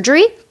for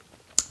surgery.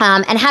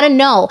 And how to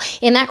know.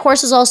 In that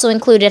course is also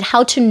included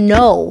how to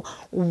know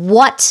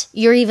what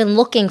you're even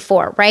looking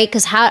for, right?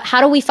 Because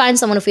how do we find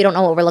someone if we don't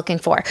know what we're looking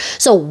for?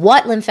 So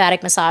what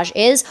lymphatic massage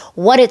is,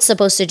 what it's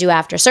supposed to do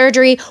after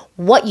surgery,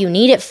 what you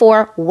need it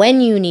for,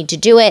 when you need to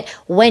do it,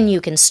 when you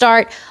can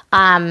start,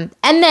 and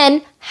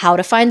then how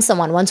to find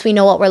someone. Once we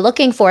know what we're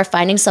looking for,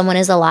 finding someone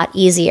is a lot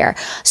easier.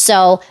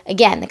 So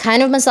again, the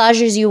kind of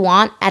massages you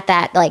want at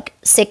that like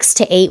 6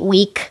 to 8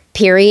 week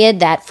period,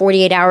 that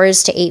 48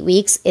 hours to 8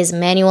 weeks, is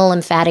manual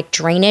lymphatic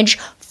drainage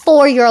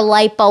for your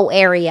lipo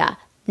area,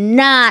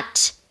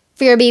 not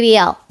for your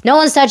BBL. No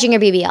one's touching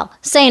your BBL.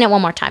 Saying it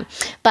one more time.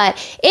 But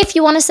if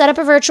you want to set up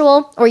a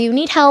virtual, or you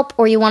need help,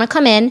 or you want to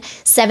come in,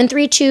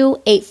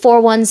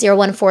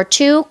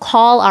 732-841-0142.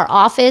 Call our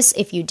office.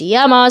 If you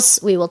DM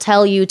us, we will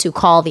tell you to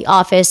call the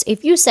office.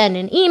 If you send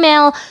an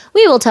email,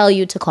 we will tell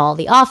you to call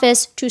the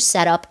office to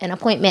set up an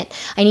appointment.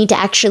 I need to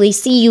actually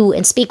see you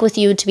and speak with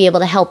you to be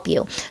able to help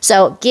you.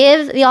 So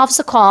give the office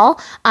a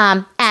call.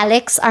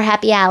 Alex, our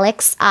happy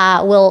Alex,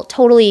 will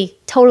totally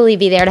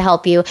be there to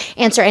help you,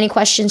 answer any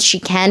questions she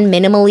can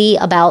minimally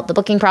about the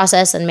booking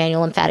process and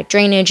manual lymphatic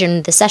drainage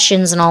and the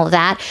sessions and all of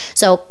that.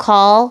 So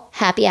call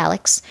Happy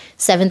Alex,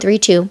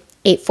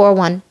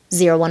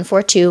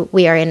 732-841-0142.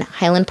 We are in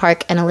Highland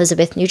Park and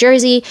Elizabeth, New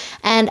Jersey,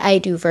 and I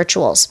do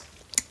virtuals.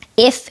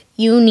 If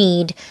you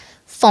need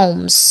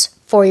foams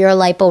for your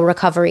lipo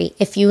recovery,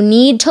 if you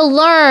need to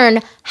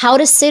learn how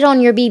to sit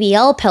on your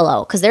BBL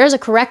pillow, because there's a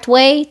correct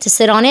way to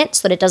sit on it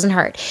so that it doesn't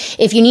hurt.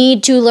 If you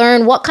need to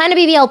learn what kind of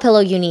BBL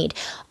pillow you need,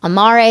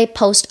 Amare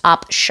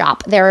Post-Op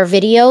Shop. There are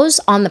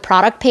videos on the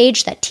product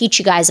page that teach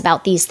you guys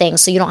about these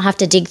things so you don't have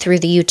to dig through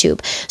the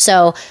YouTube.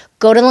 So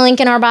go to the link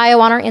in our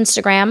bio on our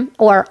Instagram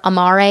or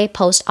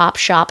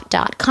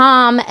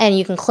amarepostopshop.com, and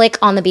you can click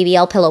on the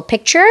BBL pillow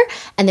picture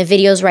and the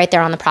video's right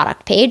there on the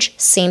product page.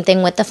 Same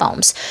thing with the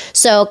foams.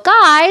 So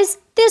guys,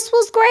 this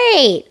was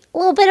great. A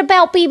little bit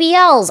about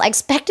BBLs. I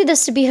expected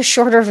this to be a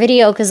shorter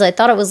video because I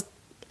thought it was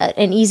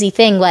an easy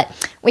thing, but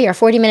we are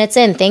 40 minutes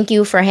in. Thank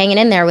you for hanging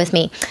in there with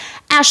me.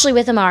 Ashley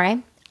with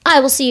Amare. I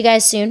will see you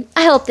guys soon.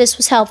 I hope this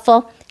was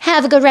helpful.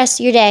 Have a good rest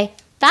of your day.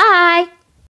 Bye.